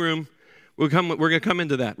the waiting room, we're going to come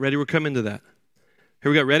into that. Ready? We'll come into that.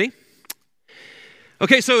 Here we go. Ready?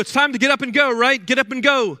 Okay, so it's time to get up and go, right? Get up and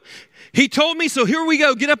go. He told me, so here we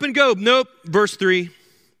go. Get up and go. Nope. Verse 3.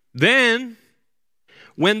 Then,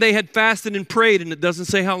 when they had fasted and prayed, and it doesn't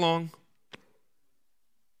say how long,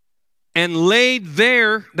 and laid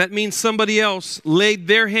their, that means somebody else, laid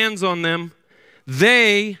their hands on them,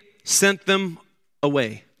 they sent them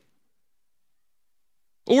away.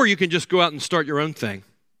 Or you can just go out and start your own thing.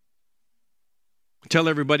 Tell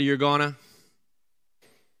everybody you're gonna.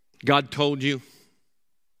 God told you.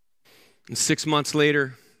 And 6 months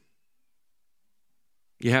later,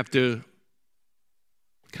 You have to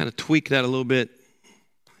kind of tweak that a little bit.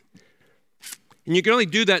 And you can only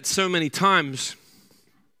do that so many times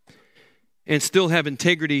and still have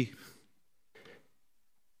integrity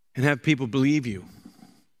and have people believe you.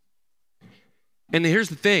 And here's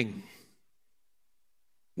the thing.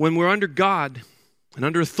 When we're under God and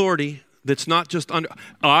under authority, that's not just under,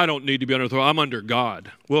 oh, I don't need to be under authority, I'm under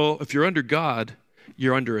God. Well, if you're under God,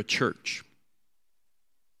 you're under a church.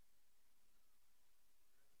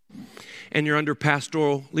 And you're under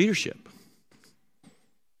pastoral leadership.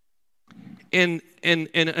 And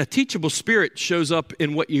a teachable spirit shows up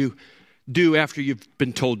in what you do after you've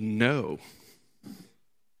been told no.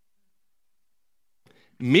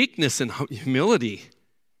 Meekness and humility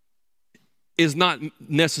is not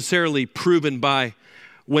necessarily proven by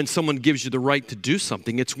when someone gives you the right to do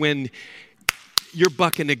something. It's when you're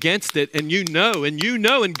bucking against it and you know,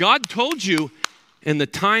 and God told you, and the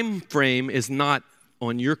time frame is not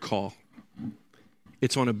on your call.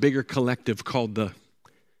 It's on a bigger collective called the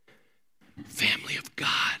family of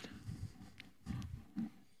God.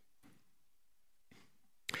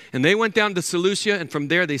 And they went down to Seleucia, and from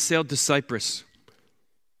there they sailed to Cyprus.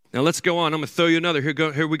 Now let's go on. I'm going to throw you another.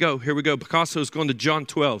 Here we go. Picasso's going to John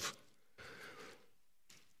 12.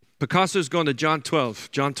 Picasso's going to John 12.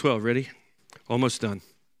 John 12, ready? Almost done.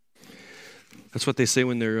 That's what they say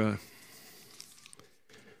when they're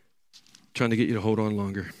trying to get you to hold on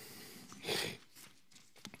longer.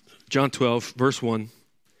 John 12, verse 1.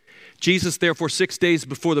 Jesus, therefore, 6 days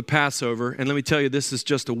before the Passover, and let me tell you, this is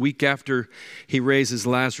just a week after he raises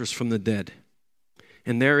Lazarus from the dead.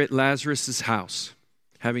 And they're at Lazarus' house,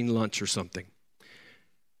 having lunch or something.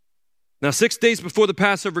 Now, 6 days before the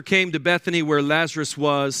Passover came to Bethany, where Lazarus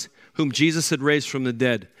was, whom Jesus had raised from the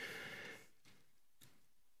dead.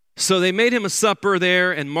 So they made him a supper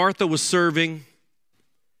there, and Martha was serving.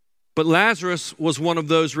 But Lazarus was one of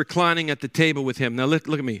those reclining at the table with him. Now, look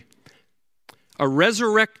at me. A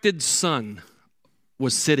resurrected son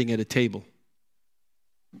was sitting at a table.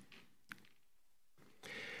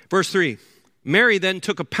 Verse 3. Mary then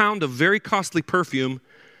took a pound of very costly perfume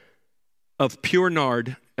of pure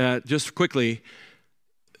nard. Just quickly,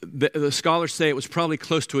 the scholars say it was probably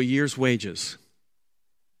close to a year's wages.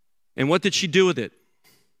 And what did she do with it?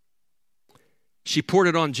 She poured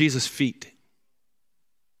it on Jesus' feet.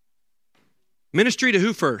 Ministry to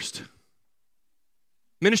who first?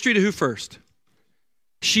 Ministry to who first?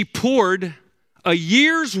 She poured a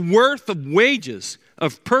year's worth of wages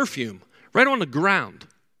of perfume right on the ground,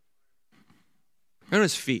 right on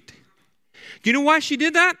his feet. Do you know why she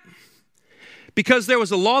did that? Because there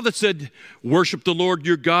was a law that said, worship the Lord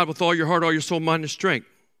your God with all your heart, all your soul, mind, and strength.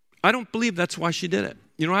 I don't believe that's why she did it.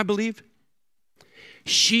 You know what I believe?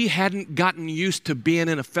 She hadn't gotten used to being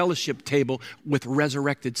in a fellowship table with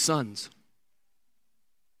resurrected sons.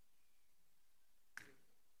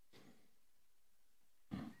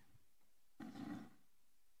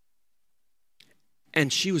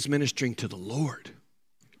 And she was ministering to the Lord.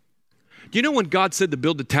 Do you know when God said to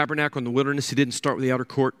build the tabernacle in the wilderness, he didn't start with the outer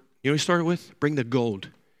court? You know what he started with? Bring the gold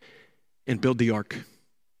and build the ark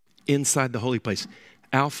inside the holy place.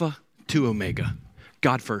 Alpha to Omega.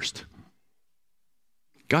 God first.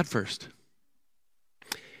 God first.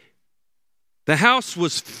 The house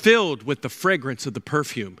was filled with the fragrance of the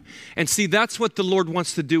perfume. And see, that's what the Lord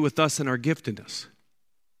wants to do with us in our giftedness.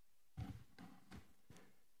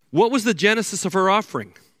 What was the genesis of her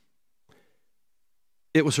offering?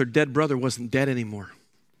 It was her dead brother wasn't dead anymore.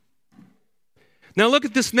 Now look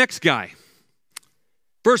at this next guy.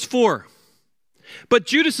 Verse 4. But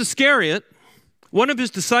Judas Iscariot, one of his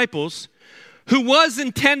disciples, who was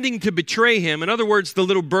intending to betray him, in other words, the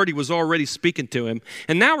little birdie was already speaking to him.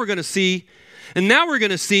 And now we're going to see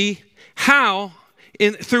how,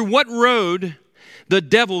 through what road the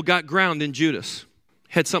devil got ground in Judas.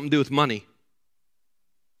 Had something to do with money.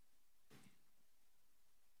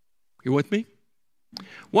 You with me?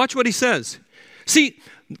 Watch what he says. See,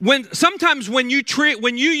 sometimes when you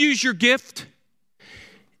use your gift,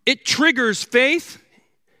 it triggers faith,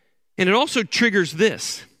 and it also triggers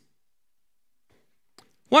this.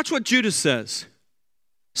 Watch what Judas says.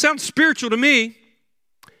 Sounds spiritual to me.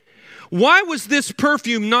 Why was this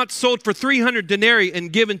perfume not sold for 300 denarii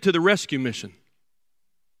and given to the rescue mission?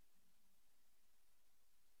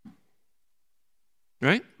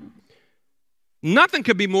 Right? Nothing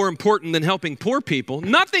could be more important than helping poor people.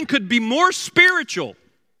 Nothing could be more spiritual.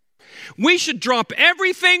 We should drop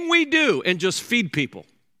everything we do and just feed people.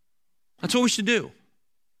 That's what we should do.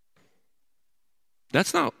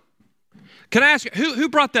 That's not. Can I ask you, who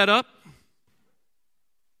brought that up?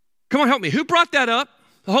 Come on, help me. Who brought that up?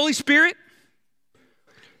 The Holy Spirit?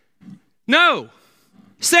 No.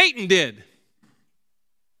 Satan did.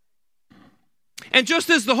 And just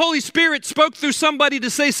as the Holy Spirit spoke through somebody to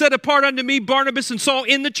say, set apart unto me Barnabas and Saul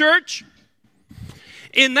in the church,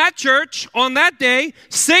 in that church, on that day,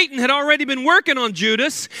 Satan had already been working on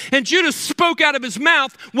Judas, and Judas spoke out of his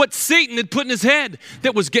mouth what Satan had put in his head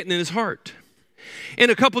that was getting in his heart.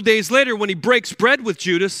 And a couple days later, when he breaks bread with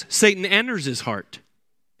Judas, Satan enters his heart.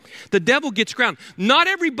 The devil gets ground. Not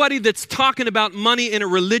everybody that's talking about money in a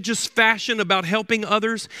religious fashion, about helping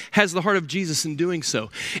others, has the heart of Jesus in doing so.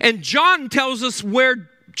 And John tells us where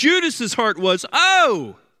Judas's heart was.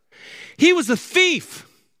 Oh, he was a thief.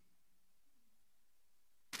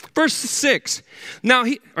 Verse 6. Now,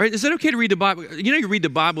 all right, is it okay to read the Bible? You know, you read the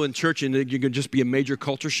Bible in church and you can just be a major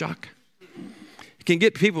culture shock. It can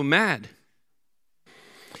get people mad.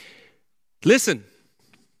 Listen.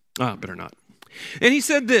 Better not. And he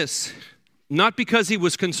said this, not because he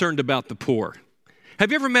was concerned about the poor. Have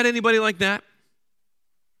you ever met anybody like that?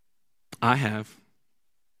 I have.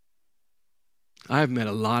 I have met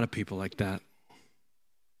a lot of people like that.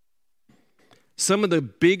 Some of the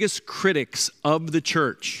biggest critics of the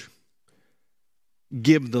church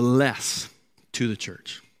give the less to the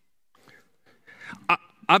church.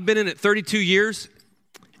 I've been in it 32 years,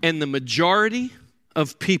 and the majority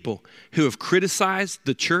of people who have criticized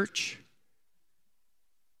the church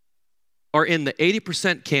are in the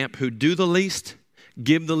 80% camp who do the least,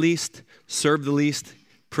 give the least, serve the least,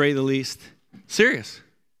 pray the least. Serious.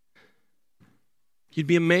 You'd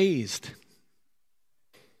be amazed.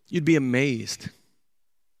 You'd be amazed.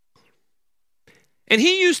 And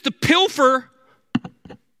he used to pilfer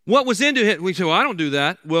what was into it. We say, well, I don't do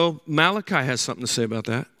that. Well, Malachi has something to say about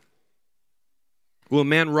that. Will a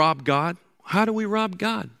man rob God? How do we rob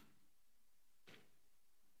God?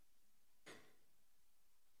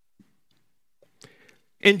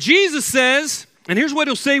 And Jesus says, and here's what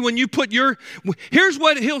he'll say when you here's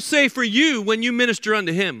what he'll say for you when you minister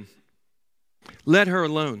unto him. Let her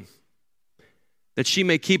alone, that she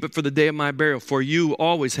may keep it for the day of my burial. For you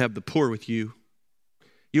always have the poor with you.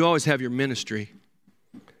 You always have your ministry.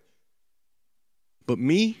 But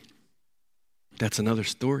me, that's another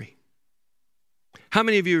story. How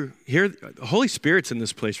many of you here, the Holy Spirit's in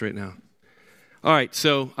this place right now. All right,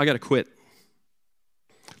 so I got to quit.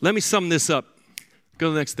 Let me sum this up. Go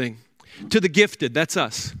to the next thing. To the gifted, that's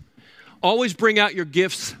us. Always bring out your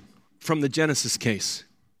gifts from the Genesis case.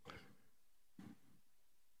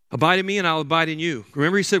 Abide in me and I'll abide in you.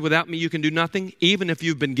 Remember he said, without me you can do nothing, even if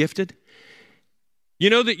you've been gifted. You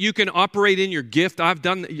know that you can operate in your gift.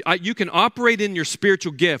 You can operate in your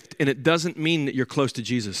spiritual gift, and it doesn't mean that you're close to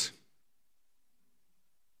Jesus.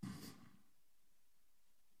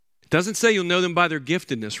 It doesn't say you'll know them by their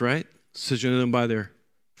giftedness, right? It says you'll know them by their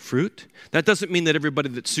fruit. That doesn't mean that everybody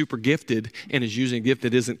that's super gifted and is using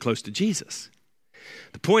gifted isn't close to Jesus.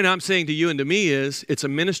 The point I'm saying to you and to me is it's a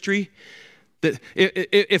ministry that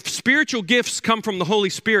if spiritual gifts come from the Holy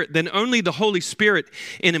Spirit, then only the Holy Spirit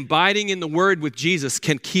in abiding in the Word with Jesus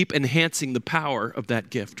can keep enhancing the power of that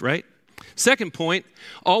gift, right? Second point,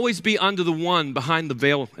 always be under the one behind the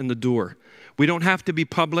veil and the door. We don't have to be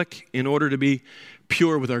public in order to be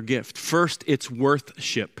pure with our gift. First, it's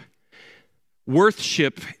worthship.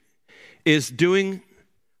 Worthship is doing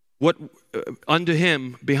what unto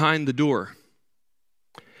him behind the door.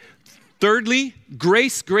 Thirdly,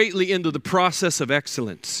 grace greatly into the process of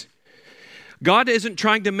excellence. God isn't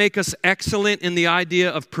trying to make us excellent in the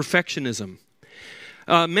idea of perfectionism.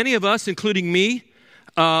 Many of us, including me,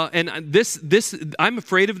 and I'm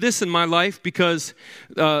afraid of this in my life because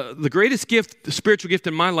the greatest gift, the spiritual gift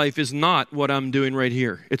in my life is not what I'm doing right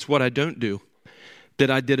here. It's what I don't do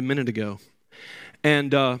that I did a minute ago.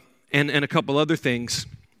 And a couple other things.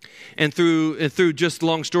 And through just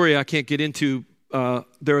long story I can't get into,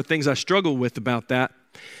 there are things I struggle with about that.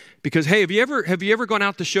 Because hey, have you ever gone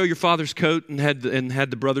out to show your father's coat and had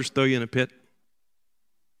the brothers throw you in a pit?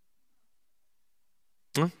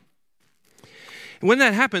 Huh? And when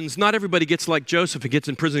that happens, not everybody gets like Joseph who gets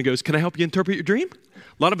in prison and goes, "Can I help you interpret your dream?"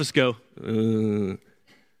 A lot of us go,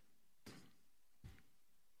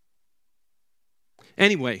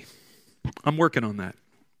 Anyway, I'm working on that.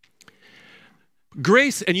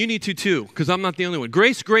 Grace, and you need to too, because I'm not the only one.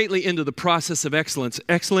 Grace greatly into the process of excellence.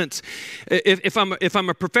 Excellence. If I'm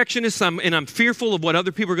a perfectionist and I'm fearful of what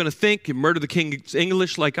other people are going to think, and murder the King's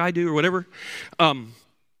English like I do or whatever,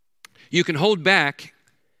 you can hold back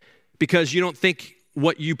because you don't think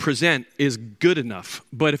what you present is good enough.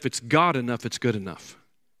 But if it's God enough, it's good enough.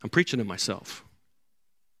 I'm preaching to myself.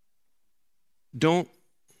 Don't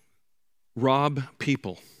rob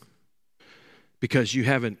people because you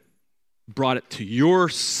haven't brought it to your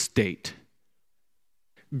state.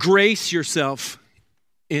 Grace yourself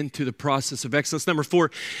into the process of excellence. Number 4,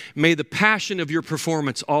 may the passion of your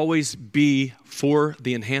performance always be for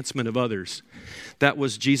the enhancement of others. That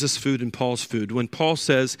was Jesus' food and Paul's food. When Paul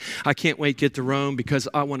says, I can't wait to get to Rome because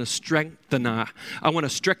I want to strengthen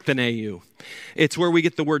you. It's where we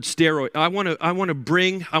get the word steroid. I want to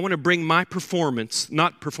bring my performance,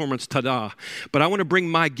 not performance tada, but I want to bring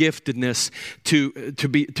my giftedness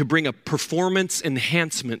to bring a performance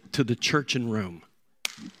enhancement to the church in Rome.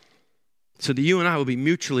 So that you and I will be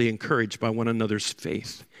mutually encouraged by one another's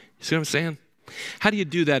faith. You see what I'm saying? How do you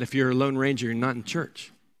do that if you're a Lone Ranger and you're not in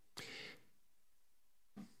church?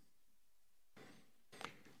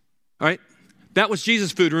 All right, that was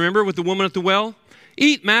Jesus' food. Remember with the woman at the well?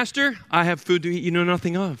 Eat, master. I have food to eat you know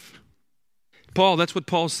nothing of. Paul, that's what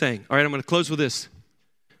Paul's saying. All right, I'm going to close with this.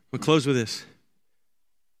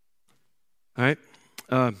 All right.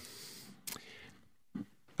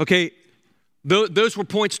 Okay, those were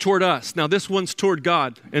points toward us. Now this one's toward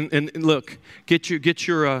God. And look, get your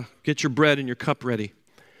bread and your cup ready.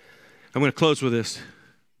 I'm going to close with this.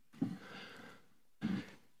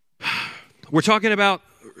 We're talking about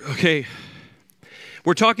our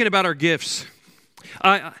gifts.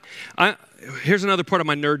 Here's another part of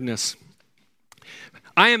my nerdness.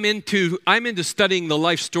 I'm into studying the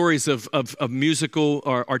life stories of musical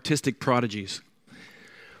or artistic prodigies.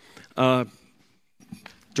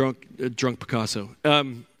 Drunk Picasso.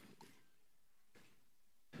 And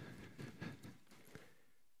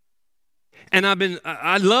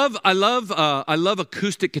I love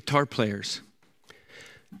acoustic guitar players.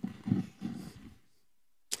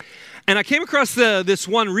 And I came across this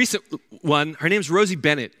one recent one. Her name's Rosie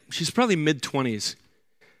Bennett. She's probably mid-20s.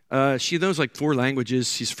 She knows like 4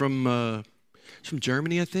 languages. She's from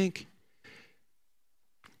Germany, I think.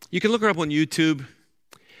 You can look her up on YouTube.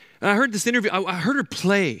 I heard this interview. I heard her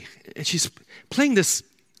play, and she's playing this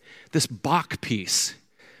Bach piece.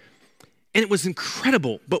 And it was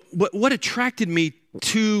incredible. But what attracted me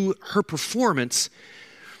to her performance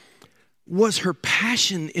was her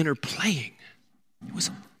passion in her playing.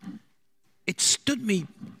 It stood me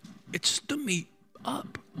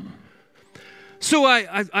up. So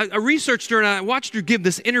I researched her and I watched her give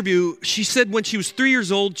this interview. She said when she was 3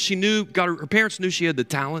 years old, her parents knew she had the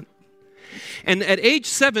talent. And at age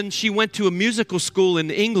 7, she went to a musical school in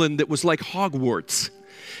England that was like Hogwarts.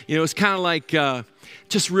 You know, it's kind of like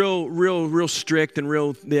just real strict and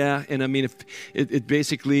real, yeah. And I mean, if it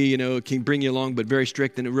basically, you know, can bring you along, but very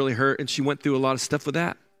strict, and it really hurt. And she went through a lot of stuff with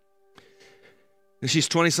that. And she's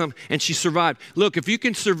 20-something, and she survived. Look, if you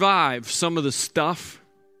can survive some of the stuff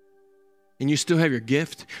and you still have your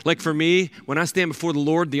gift. Like for me, when I stand before the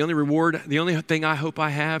Lord, the only thing I hope I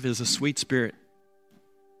have is a sweet spirit.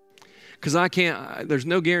 Because there's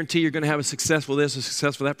no guarantee you're going to have a successful this, a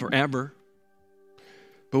successful that forever.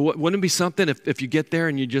 But wouldn't it be something if you get there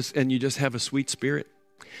and you just have a sweet spirit?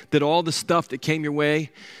 That all the stuff that came your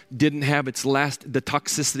way didn't have the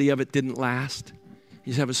toxicity of it didn't last.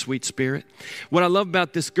 You just have a sweet spirit. What I love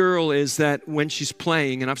about this girl is that when she's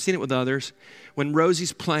playing, and I've seen it with others, when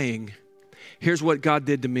Rosie's playing, here's what God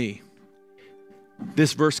did to me.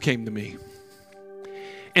 This verse came to me.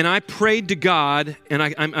 And I prayed to God, and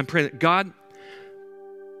I'm praying, God,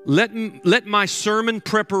 let my sermon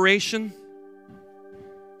preparation,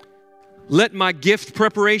 let my gift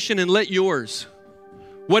preparation, and let yours,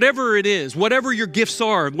 whatever it is, whatever your gifts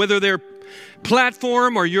are, whether they're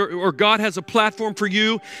platform or God has a platform for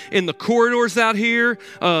you in the corridors out here,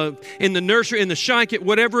 in the nursery, in the shy kit,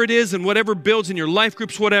 whatever it is, and whatever builds in your life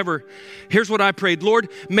groups, whatever. Here's what I prayed. Lord,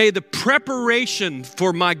 may the preparation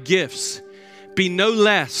for my gifts be no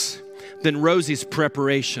less than Rosie's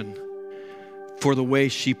preparation for the way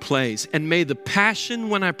she plays. And may the passion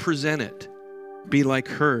when I present it be like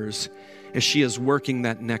hers as she is working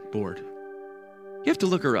that neck board. You have to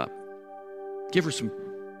look her up. Give her some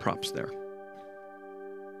props there.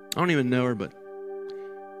 I don't even know her, but.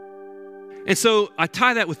 And so I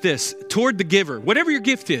tie that with this, toward the giver, whatever your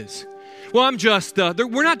gift is. Well,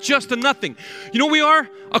 we're not just a nothing. You know what we are?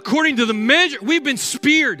 According to the measure, we've been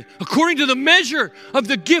speared according to the measure of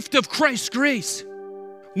the gift of Christ's grace.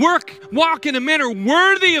 Walk in a manner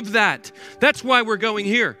worthy of that. That's why we're going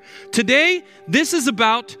here. Today, this is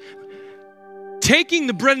about taking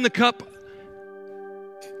the bread and the cup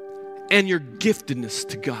and your giftedness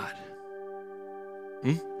to God.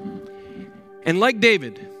 And like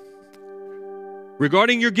David,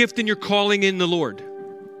 regarding your gift and your calling in the Lord,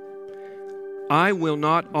 I will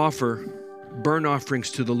not offer burnt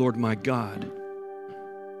offerings to the Lord my God,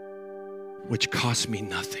 which cost me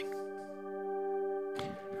nothing.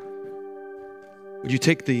 Would you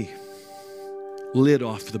take the lid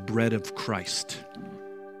off the bread of Christ?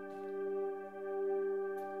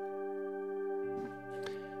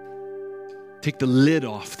 Take the lid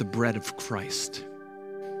off the bread of Christ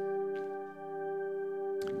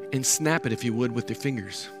and snap it, if you would, with your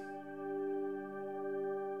fingers.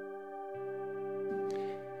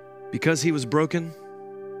 Because he was broken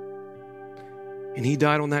and he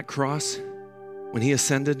died on that cross, when he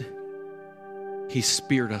ascended, he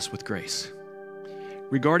speared us with grace.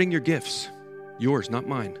 Regarding your gifts, yours, not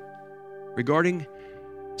mine, regarding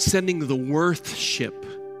sending the worthship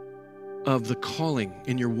of the calling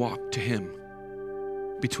in your walk to him,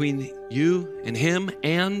 between you and him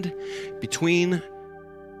and between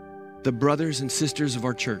the brothers and sisters of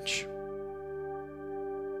our church.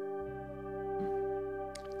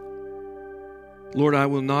 Lord, I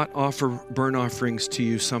will not offer burnt offerings to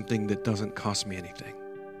you something that doesn't cost me anything.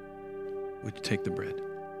 Would you take the bread?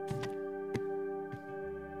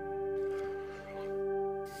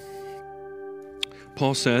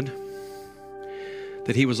 Paul said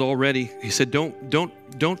that he was already, he said, don't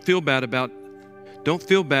feel bad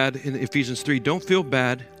in Ephesians 3, don't feel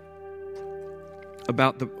bad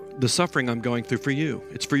about the suffering I'm going through for you.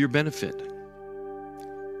 It's for your benefit.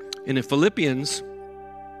 And in Philippians,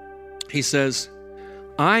 he says,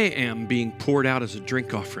 I am being poured out as a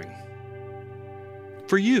drink offering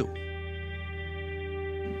for you.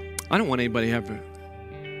 I don't want anybody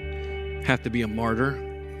to have to be a martyr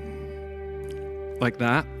like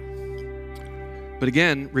that. But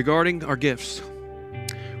again, regarding our gifts,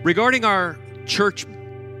 regarding our church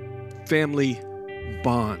family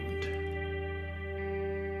bond,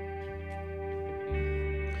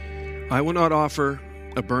 I will not offer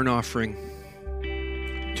a burnt offering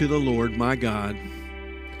to the Lord my God.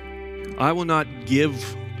 I will not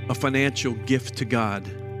give a financial gift to God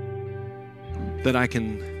that I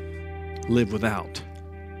can live without.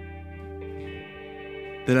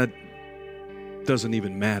 That doesn't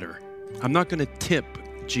even matter. I'm not going to tip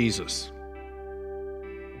Jesus.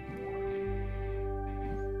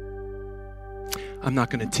 I'm not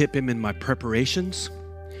going to tip him in my preparations.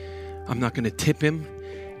 I'm not going to tip him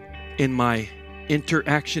in my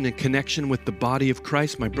interaction and connection with the body of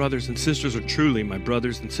Christ. My brothers and sisters are truly my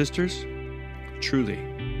brothers and sisters. Truly.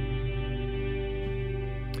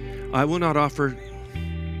 I will not offer.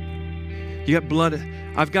 You got blood.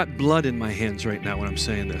 I've got blood in my hands right now when I'm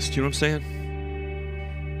saying this. Do you know what I'm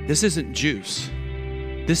saying? This isn't juice.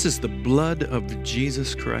 This is the blood of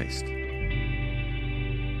Jesus Christ.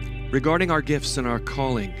 Regarding our gifts and our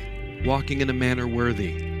calling, walking in a manner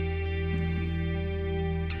worthy.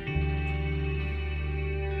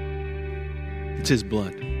 It's his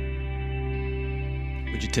blood. Would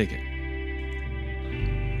you take it?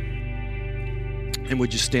 And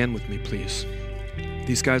would you stand with me, please?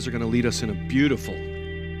 These guys are going to lead us in a beautiful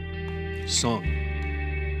song.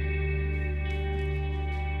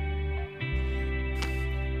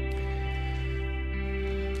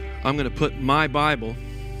 I'm going to put my Bible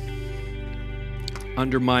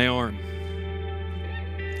under my arm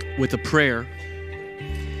with a prayer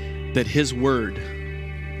that his word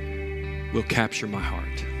will capture my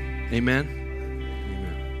heart. Amen.